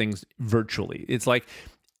experience things virtually. It's like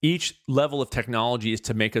each level of technology is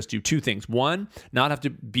to make us do two things. One, not have to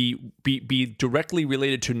be directly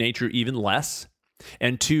related to nature even less.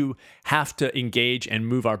 And two, have to engage and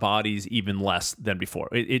move our bodies even less than before.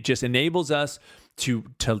 It just enables us to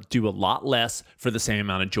do a lot less for the same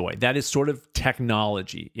amount of joy. That is sort of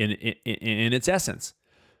technology in its essence.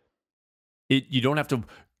 You don't have to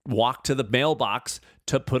walk to the mailbox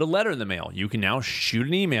to put a letter in the mail. You can now shoot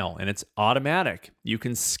an email and it's automatic. You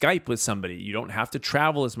can Skype with somebody. You don't have to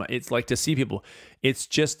travel as much. It's like to see people. It's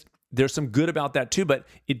just, there's some good about that too, but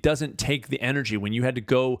it doesn't take the energy. When you had to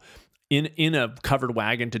go in a covered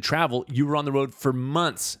wagon to travel, you were on the road for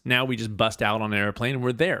months. Now we just bust out on an airplane and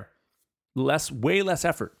we're there. Way less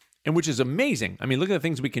effort, and which is amazing. I mean, look at the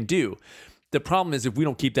things we can do. The problem is if we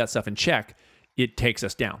don't keep that stuff in check, it takes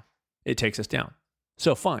us down. It takes us down.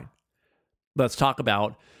 So fine. Let's talk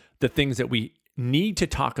about the things that we need to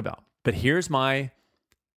talk about. But here's my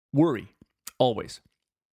worry always.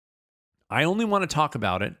 I only want to talk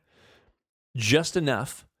about it just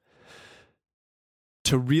enough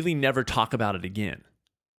to really never talk about it again.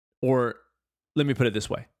 Or let me put it this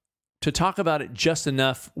way, to talk about it just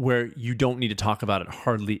enough where you don't need to talk about it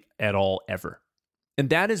hardly at all ever. And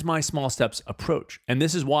that is my small steps approach. And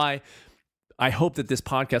this is why I hope that this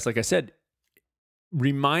podcast, like I said,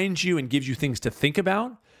 reminds you and gives you things to think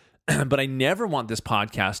about. But I never want this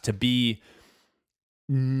podcast to be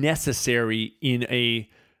necessary in a,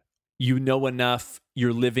 you know enough,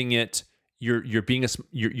 you're living it, you're being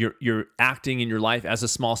you're acting in your life as a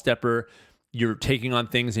small stepper, you're taking on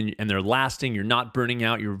things and they're lasting, you're not burning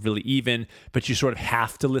out, you're really even, but you sort of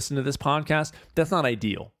have to listen to this podcast. That's not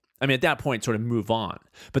ideal. I mean, at that point, sort of move on.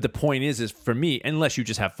 But the point is for me, unless you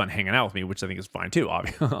just have fun hanging out with me, which I think is fine too,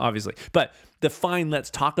 obviously. But the fine,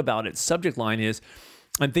 let's talk about it subject line is,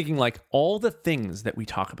 I'm thinking like all the things that we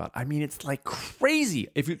talk about. I mean, it's like crazy.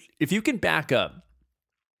 If you can back up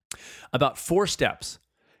about 4 steps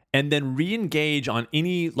and then re-engage on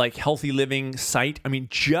any like healthy living site, I mean,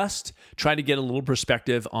 just try to get a little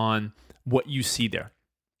perspective on what you see there.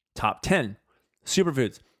 Top 10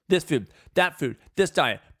 superfoods, this food, that food, this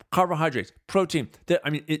diet, carbohydrates, protein. I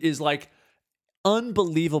mean, it is like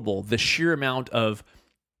unbelievable the sheer amount of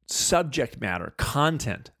subject matter,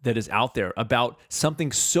 content that is out there about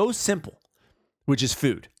something so simple, which is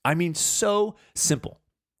food. I mean, so simple.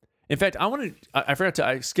 In fact,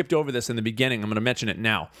 I skipped over this in the beginning. I'm going to mention it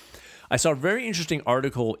now. I saw a very interesting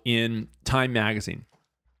article in Time Magazine.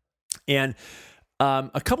 And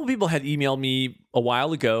a couple people had emailed me a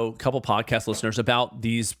while ago, a couple podcast listeners, about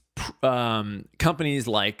these companies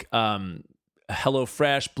like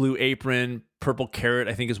HelloFresh, Blue Apron, Purple Carrot,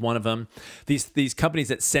 I think is one of them. These companies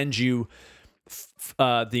that send you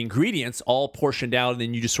the ingredients all portioned out, and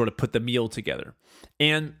then you just sort of put the meal together.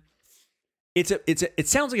 And it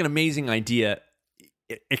sounds like an amazing idea,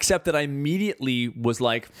 except that I immediately was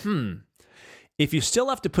like, if you still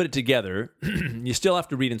have to put it together, you still have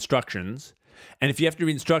to read instructions. And if you have to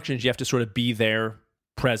read instructions, you have to sort of be there,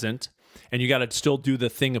 present, and you got to still do the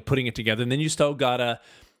thing of putting it together. And then you still got to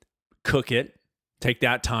cook it, take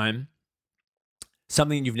that time,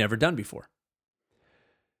 something you've never done before.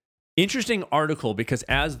 Interesting article, because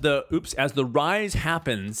as the rise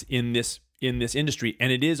happens in this industry,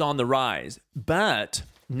 and it is on the rise, but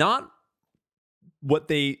not what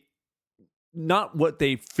they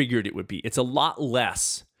figured it would be. It's a lot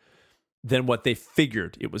less than what they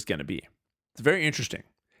figured it was going to be. It's very interesting.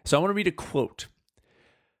 So I want to read a quote.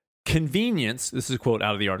 Convenience, this is a quote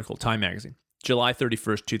out of the article, Time Magazine, July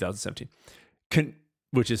 31st, 2017,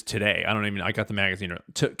 which is today. I got the magazine.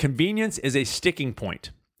 Convenience is a sticking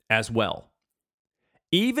point as well.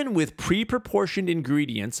 Even with pre-proportioned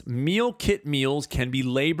ingredients, meal kit meals can be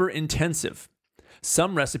labor intensive.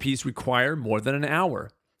 Some recipes require more than an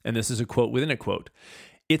hour. And this is a quote within a quote.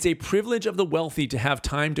 It's a privilege of the wealthy to have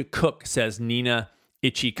time to cook, says Nina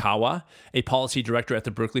Ichikawa, a policy director at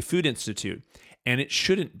the Berkeley Food Institute. And it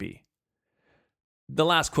shouldn't be. The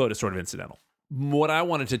last quote is sort of incidental. What I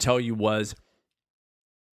wanted to tell you was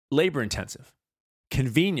labor intensive.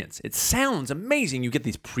 Convenience. It sounds amazing. You get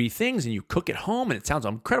these pre-things and you cook at home and it sounds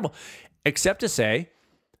incredible. Except to say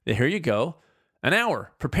that here you go, an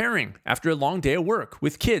hour preparing after a long day of work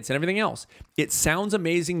with kids and everything else. It sounds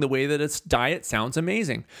amazing the way that its diet sounds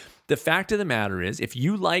amazing. The fact of the matter is, if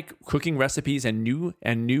you like cooking recipes and new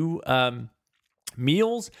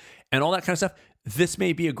meals and all that kind of stuff, this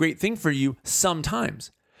may be a great thing for you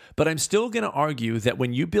sometimes. But I'm still going to argue that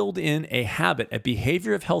when you build in a habit, a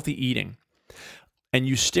behavior of healthy eating, and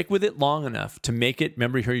you stick with it long enough to make it,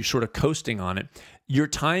 remember here you're sort of coasting on it, your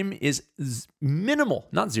time is minimal,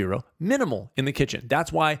 not zero, minimal in the kitchen.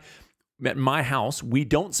 That's why at my house, we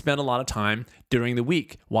don't spend a lot of time during the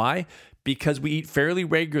week. Why? Because we eat fairly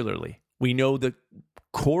regularly. We know the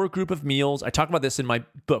core group of meals. I talk about this in my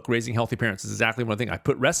book, Raising Healthy Parents. This is exactly one thing. I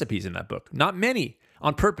put recipes in that book. Not many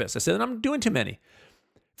on purpose. I said that I'm doing too many.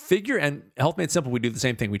 Figure and Health Made Simple, we do the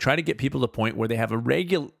same thing. We try to get people to the point where they have a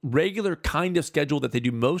regular kind of schedule that they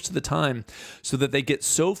do most of the time so that they get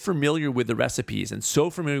so familiar with the recipes and so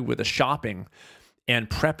familiar with the shopping and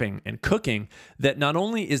prepping and cooking that not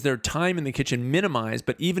only is their time in the kitchen minimized,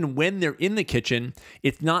 but even when they're in the kitchen,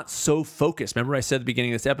 it's not so focused. Remember I said at the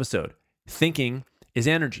beginning of this episode, thinking is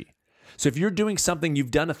energy. So if you're doing something you've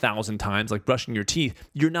done 1,000 times, like brushing your teeth,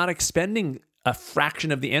 you're not expending a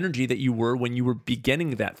fraction of the energy that you were when you were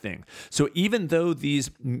beginning that thing. So even though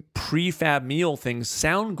these prefab meal things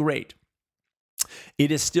sound great,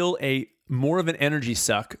 it is still a more of an energy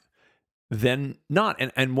suck than not.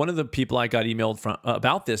 And one of the people I got emailed from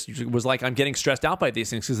about this was like, I'm getting stressed out by these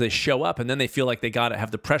things because they show up and then they feel like they got to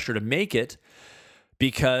have the pressure to make it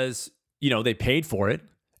because, they paid for it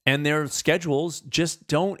and their schedules just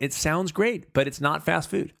don't. It sounds great, but it's not fast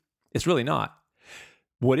food. It's really not.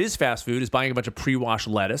 What is fast food is buying a bunch of pre-washed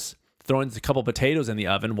lettuce, throwing a couple potatoes in the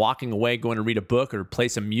oven, walking away, going to read a book or play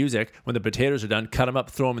some music. When the potatoes are done, cut them up,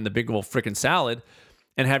 throw them in the big old freaking salad,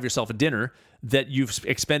 and have yourself a dinner that you've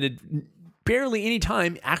expended barely any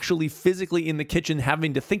time actually physically in the kitchen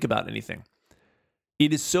having to think about anything.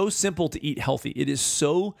 It is so simple to eat healthy. It is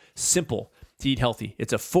so simple to eat healthy.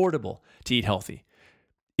 It's affordable to eat healthy.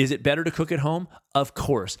 Is it better to cook at home? Of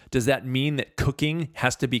course. Does that mean that cooking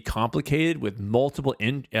has to be complicated with multiple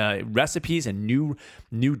recipes and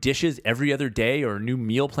new dishes every other day or a new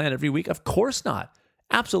meal plan every week? Of course not.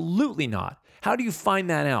 Absolutely not. How do you find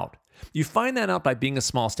that out? You find that out by being a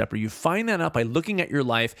small stepper. You find that out by looking at your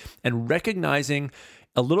life and recognizing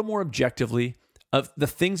a little more objectively of the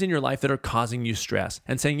things in your life that are causing you stress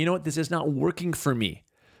and saying, you know what, this is not working for me.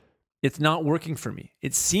 It's not working for me.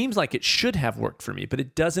 It seems like it should have worked for me, but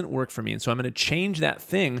it doesn't work for me. And so I'm going to change that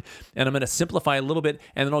thing and I'm going to simplify a little bit.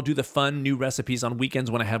 And then I'll do the fun new recipes on weekends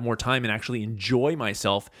when I have more time and actually enjoy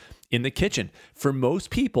myself in the kitchen. For most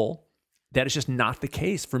people, that is just not the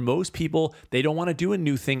case. For most people, they don't want to do a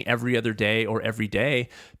new thing every other day or every day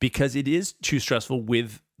because it is too stressful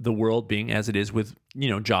with the world being as it is with,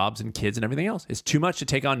 jobs and kids and everything else. It's too much to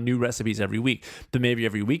take on new recipes every week, but maybe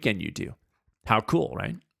every weekend you do. How cool,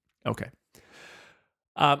 right? Okay.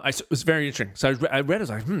 It was very interesting. So I read it,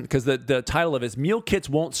 I was like, because the title of it is Meal Kits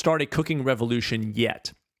Won't Start a Cooking Revolution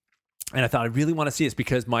Yet. And I thought, I really want to see this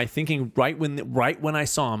because my thinking right when I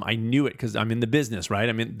saw them, I knew it because I'm in the business, right?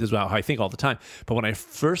 I mean, this is how I think all the time. But when I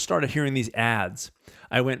first started hearing these ads,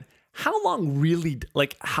 I went, how long really,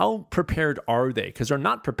 how prepared are they? Because they're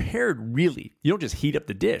not prepared really. You don't just heat up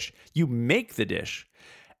the dish. You make the dish.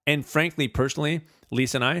 And frankly, personally,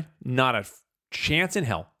 Lisa and I, not a chance in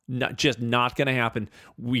hell. Just not going to happen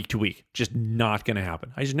week to week. Just not going to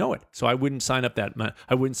happen. I just know it. So I wouldn't sign up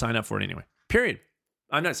I wouldn't sign up for it anyway. Period.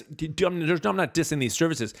 I'm not dissing these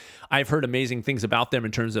services. I've heard amazing things about them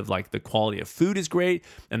in terms of the quality of food is great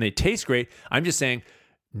and they taste great. I'm just saying,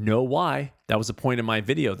 know why. That was the point of my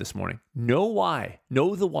video this morning. Know why.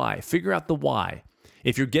 Know the why. Figure out the why.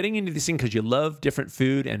 If you're getting into this thing because you love different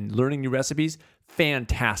food and learning new recipes,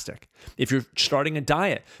 fantastic. If you're starting a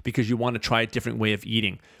diet because you want to try a different way of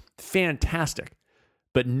eating, fantastic.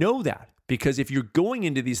 But know that. Because if you're going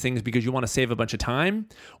into these things because you want to save a bunch of time,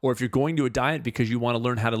 or if you're going to a diet because you want to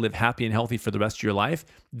learn how to live happy and healthy for the rest of your life,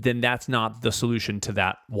 then that's not the solution to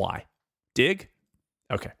that why. Dig?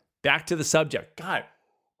 Okay. Back to the subject. God,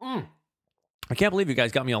 I can't believe you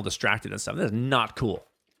guys got me all distracted and stuff. That's not cool.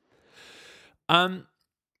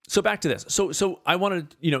 So back to this. So I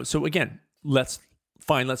wanted, so again, let's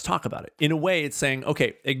talk about it. In a way, it's saying,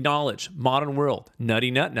 okay, acknowledge modern world, nutty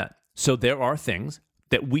nut. So there are things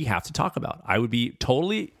that we have to talk about. I would be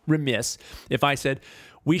totally remiss if I said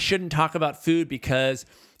we shouldn't talk about food because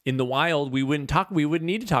in the wild we wouldn't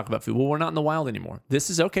need to talk about food. Well, we're not in the wild anymore. This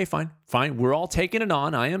is okay, fine. We're all taking it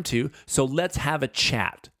on. I am too. So let's have a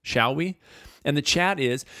chat, shall we? And the chat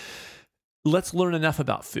is, let's learn enough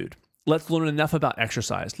about food. Let's learn enough about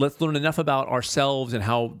exercise. Let's learn enough about ourselves and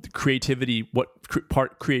how what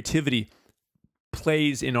part creativity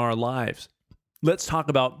plays in our lives. Let's talk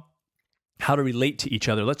about how to relate to each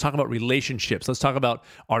other. Let's talk about relationships. Let's talk about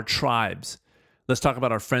our tribes. Let's talk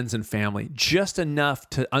about our friends and family. Just enough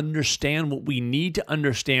to understand what we need to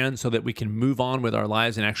understand so that we can move on with our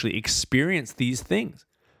lives and actually experience these things.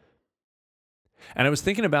 And I was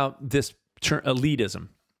thinking about this term, elitism.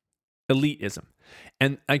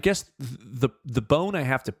 And I guess the bone I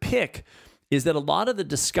have to pick is that a lot of the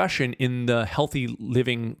discussion in the healthy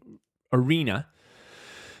living arena,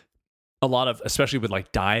 especially with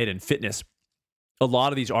diet and fitness, a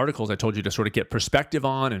lot of these articles I told you to sort of get perspective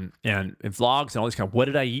on and vlogs and all this kind of what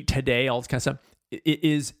did I eat today, all this kind of stuff, it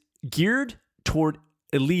is geared toward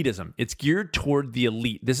elitism. It's geared toward the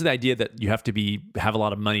elite. This is the idea that you have to have a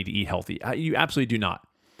lot of money to eat healthy. You absolutely do not.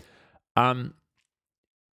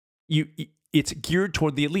 It's geared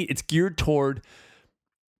toward the elite. It's geared toward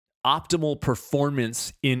optimal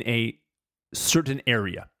performance in a certain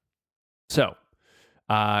area. So,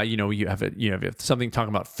 you have something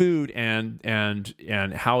talking about food and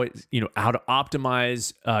how it, how to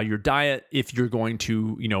optimize your diet if you're going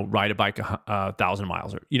to, ride a bike 1,000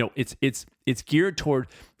 miles, or, it's geared toward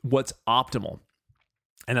what's optimal,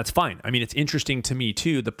 and that's fine. I mean, it's interesting to me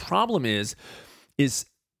too. The problem is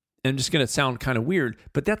I'm just going to sound kind of weird,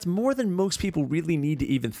 but that's more than most people really need to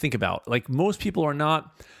even think about. Like most people I'm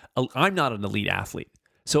not an elite athlete.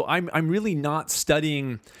 So I'm really not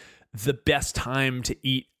studying the best time to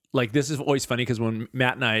eat. Like this is always funny because when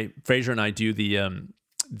Fraser and I do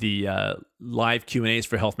the live Q&As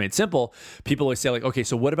for Health Made Simple, people always say like, okay,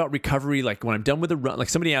 so what about recovery? Like when I'm done with a run, like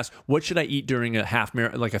somebody asked, what should I eat during a half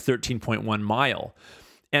marathon, like a 13.1 mile?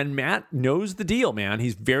 And Matt knows the deal, man.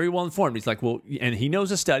 He's very well informed. He's like, well, and he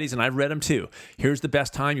knows the studies, and I've read them too. Here's the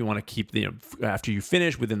best time. You want to keep after you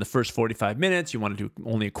finish, within the first 45 minutes, you want to do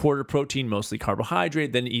only a quarter protein, mostly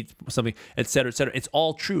carbohydrate, then eat something, et cetera, et cetera. It's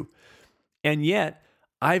all true. And yet,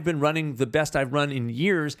 I've been running the best I've run in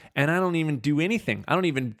years, and I don't even do anything. I don't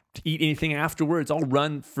even eat anything afterwards. I'll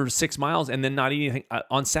run for 6 miles and then not eat anything.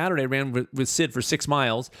 On Saturday, I ran with Sid for 6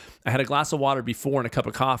 miles. I had a glass of water before and a cup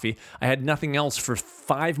of coffee. I had nothing else for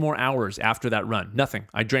 5 more hours after that run. Nothing.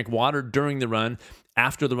 I drank water during the run.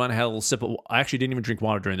 After the run, I had a little sip of. I actually didn't even drink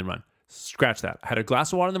water during the run. Scratch that. I had a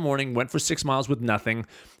glass of water in the morning, went for 6 miles with nothing,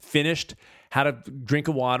 finished, had a drink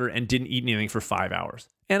of water, and didn't eat anything for 5 hours.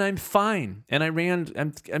 And I'm fine. And I ran,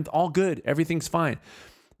 I'm all good. Everything's fine.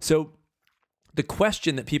 So the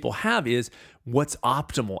question that people have is, what's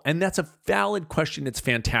optimal? And that's a valid question. It's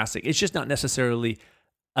fantastic. It's just not necessarily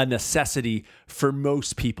a necessity for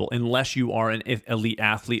most people unless you are an elite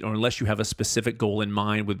athlete or unless you have a specific goal in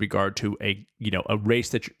mind with regard to a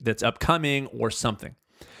race that's upcoming or something.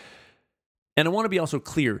 And I want to be also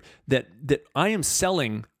clear that I am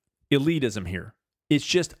selling elitism here. It's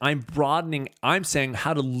just I'm saying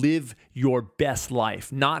how to live your best life,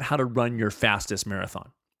 not how to run your fastest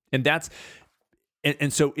marathon. And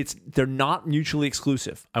and so they're not mutually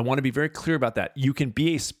exclusive. I want to be very clear about that. You can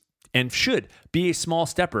be and should be a small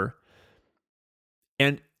stepper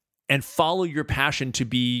and follow your passion to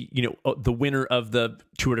be, the winner of the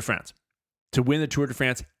Tour de France, to win the Tour de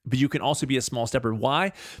France, but you can also be a small stepper.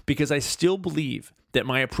 Why? Because I still believe that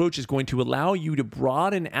my approach is going to allow you to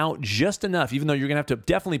broaden out just enough, even though you're going to have to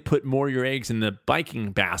definitely put more of your eggs in the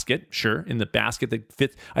biking basket, sure, in the basket that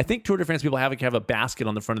fits. I think Tour de France people have a basket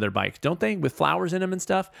on the front of their bike, don't they, with flowers in them and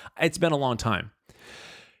stuff? It's been a long time.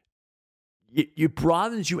 It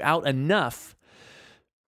broadens you out enough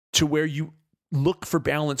to where you look for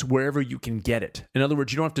balance wherever you can get it. In other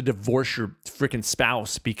words, you don't have to divorce your freaking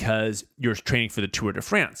spouse because you're training for the Tour de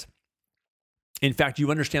France. In fact, you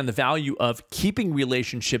understand the value of keeping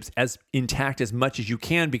relationships as intact as much as you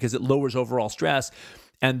can because it lowers overall stress.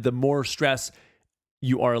 And the more stress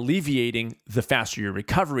you are alleviating, the faster your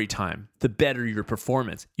recovery time, the better your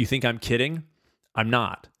performance. You think I'm kidding? I'm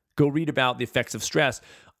not. Go read about the effects of stress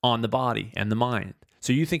on the body and the mind.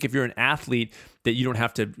 So you think if you're an athlete that you don't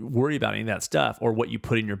have to worry about any of that stuff or what you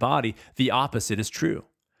put in your body, the opposite is true.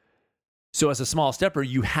 So as a small stepper,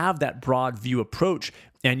 you have that broad view approach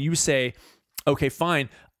and you say, okay, fine,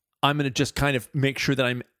 I'm going to just kind of make sure that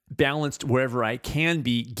I'm balanced wherever I can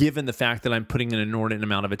be, given the fact that I'm putting an inordinate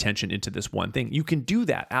amount of attention into this one thing. You can do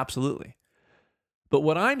that, absolutely. But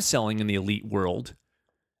what I'm selling in the elite world,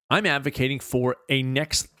 I'm advocating for a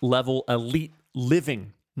next level elite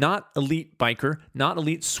living, not elite biker, not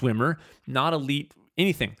elite swimmer, not elite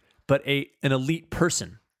anything, but an elite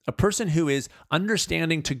person. A person who is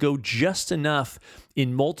understanding to go just enough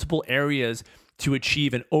in multiple areas to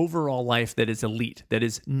achieve an overall life that is elite, that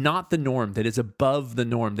is not the norm, that is above the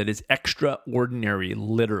norm, that is extraordinary,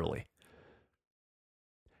 literally.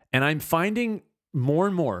 And I'm finding more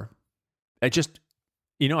and more, I've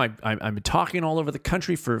been talking all over the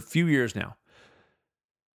country for a few years now.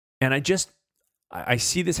 And I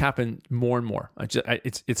see this happen more and more.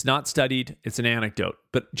 It's not studied, it's an anecdote,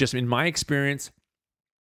 but just in my experience,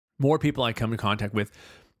 more people I come in contact with,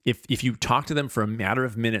 if you talk to them for a matter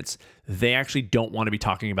of minutes, they actually don't want to be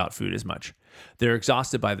talking about food as much. They're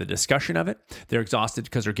exhausted by the discussion of it. They're exhausted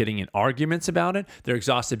because they're getting in arguments about it. They're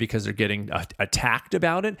exhausted because they're getting attacked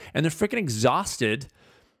about it. And they're freaking exhausted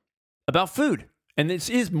about food. And this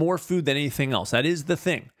is more food than anything else. That is the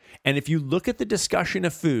thing. And if you look at the discussion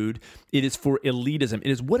of food, it is for elitism. It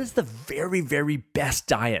is, what is the very, very best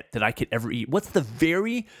diet that I could ever eat? What's the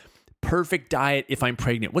very perfect diet if I'm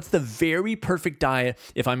pregnant? What's the very perfect diet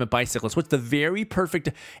if I'm a bicyclist? What's the very perfect?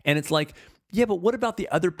 And it's like, yeah, but what about the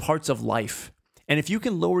other parts of life? And if you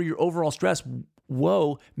can lower your overall stress,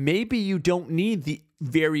 maybe you don't need the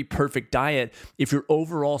very perfect diet if your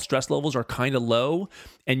overall stress levels are kind of low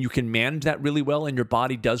and you can manage that really well and your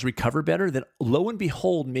body does recover better, then lo and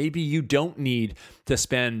behold, maybe you don't need to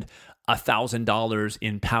spend $1,000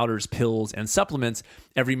 in powders, pills, and supplements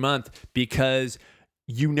every month because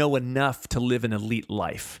you know enough to live an elite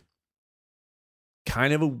life. I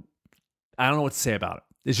don't know what to say about it.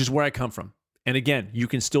 It's just where I come from. And again, you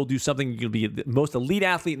can still do something. You can be the most elite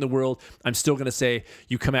athlete in the world. I'm still going to say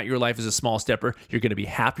you come at your life as a small stepper. You're going to be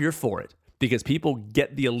happier for it because people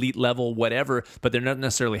get the elite level, whatever, but they're not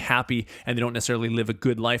necessarily happy and they don't necessarily live a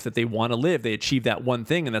good life that they want to live. They achieve that one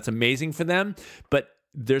thing and that's amazing for them. But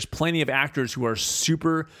there's plenty of actors who are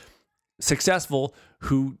super successful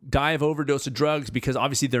who die of overdose of drugs because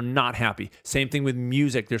obviously they're not happy. Same thing with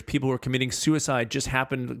music. There's people who are committing suicide. Just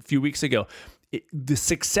happened a few weeks ago. The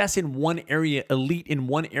success in one area, elite in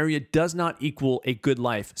one area, does not equal a good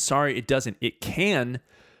life. Sorry, it doesn't. It can,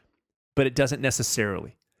 but it doesn't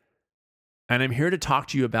necessarily. And I'm here to talk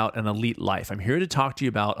to you about an elite life. I'm here to talk to you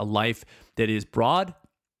about a life that is broad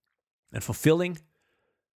and fulfilling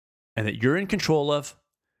and that you're in control of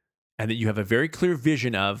and that you have a very clear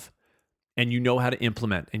vision of and you know how to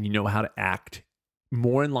implement and you know how to act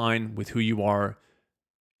more in line with who you are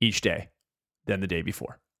each day than the day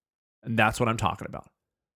before. And that's what I'm talking about.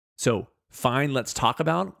 So fine, let's talk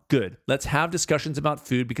about good. Let's have discussions about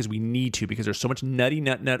food because we need to, because there's so much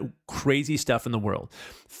nut, crazy stuff in the world.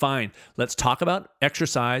 Fine, let's talk about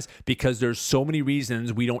exercise because there's so many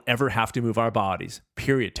reasons we don't ever have to move our bodies,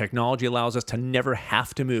 period. Technology allows us to never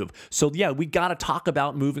have to move. So yeah, we got to talk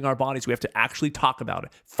about moving our bodies. We have to actually talk about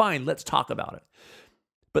it. Fine, let's talk about it.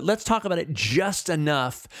 But let's talk about it just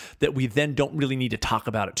enough that we then don't really need to talk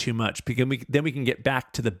about it too much because then we can get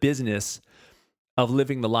back to the business of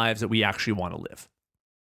living the lives that we actually want to live.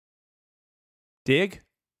 Dig?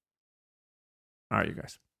 All right, you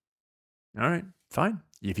guys. All right, fine.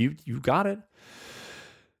 If you got it.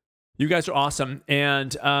 You guys are awesome.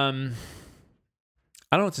 And I don't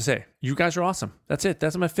know what to say. You guys are awesome. That's it.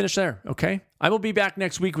 I'm going to finish there, okay? I will be back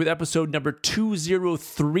next week with episode number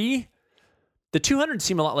 203. The 200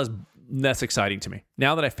 seem a lot less exciting to me.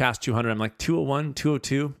 Now that I've passed 200, I'm like 201,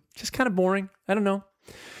 202. Just kind of boring. I don't know.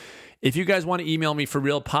 If you guys want to email me for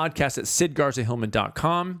real,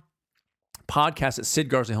 podcast@sidgarzahillman.com.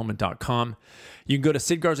 Podcast@sidgarzahillman.com. You can go to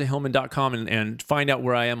sidgarzahillman.com and find out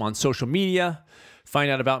where I am on social media. Find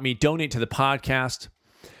out about me. Donate to the podcast.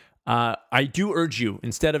 I do urge you,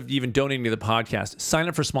 instead of even donating to the podcast, sign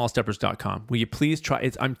up for smallsteppers.com. Will you please try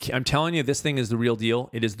it? I'm telling you, this thing is the real deal.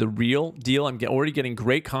 It is the real deal. I'm already getting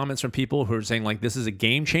great comments from people who are saying like, this is a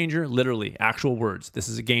game changer. Literally, actual words. This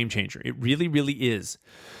is a game changer. It really, really is.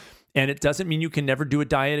 And it doesn't mean you can never do a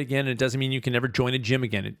diet again. And it doesn't mean you can never join a gym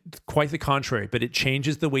again. Quite the contrary, but it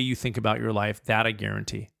changes the way you think about your life. That I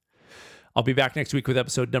guarantee. I'll be back next week with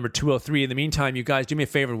episode number 203. In the meantime, you guys, do me a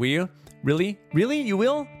favor, will you? Really? Really? You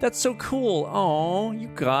will? That's so cool. Oh, you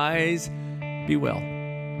guys. Be well.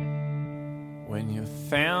 When you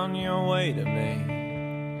found your way to me,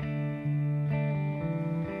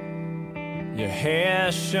 your hair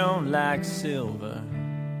shone like silver.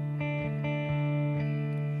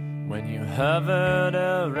 When you hovered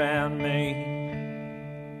around me,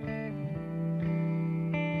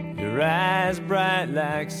 your eyes bright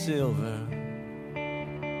like silver.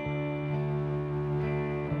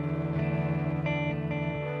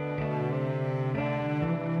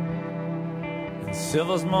 And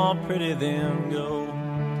silver's more pretty than gold.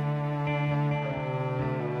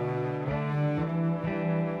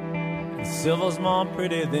 And silver's more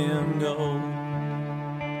pretty than gold.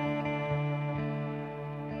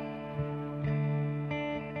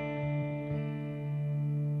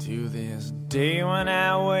 To this day when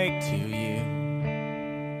I wake to you,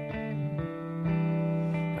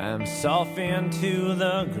 I'm soft into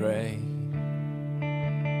the gray.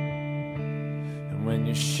 And when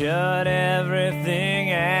you shut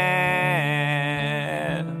everything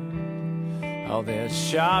out, all that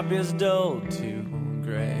sharp is dull to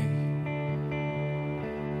gray.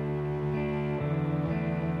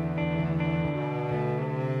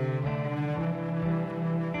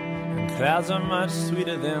 Clouds are much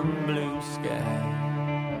sweeter than blue sky.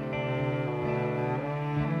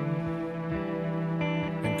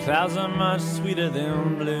 And clouds are much sweeter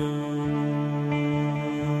than blue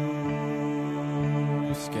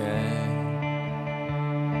sky.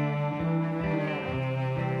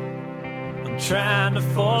 I'm trying to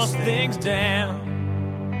force things down.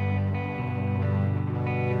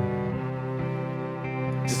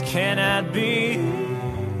 Just cannot be.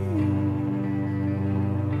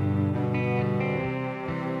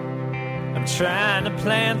 I'm trying to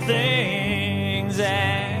plan things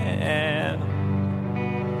out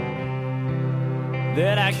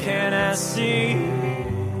that I cannot see.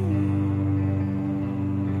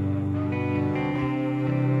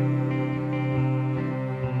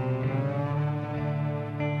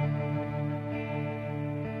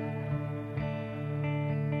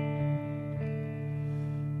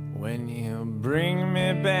 When you bring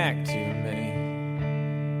me back to me,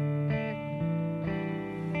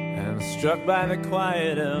 struck by the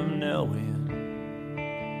quiet of knowing.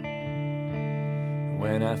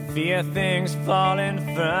 When I fear things falling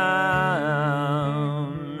from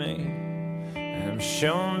me, I'm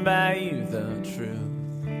shown by you the truth.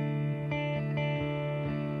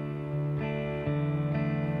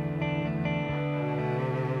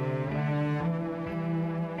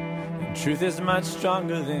 And truth is much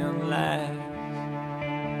stronger than lies.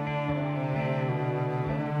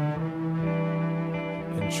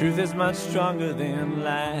 And truth is much stronger than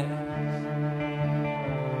lies.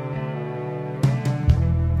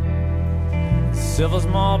 Silver's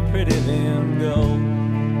more pretty than gold,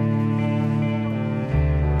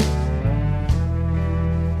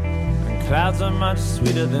 and clouds are much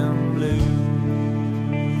sweeter than blue.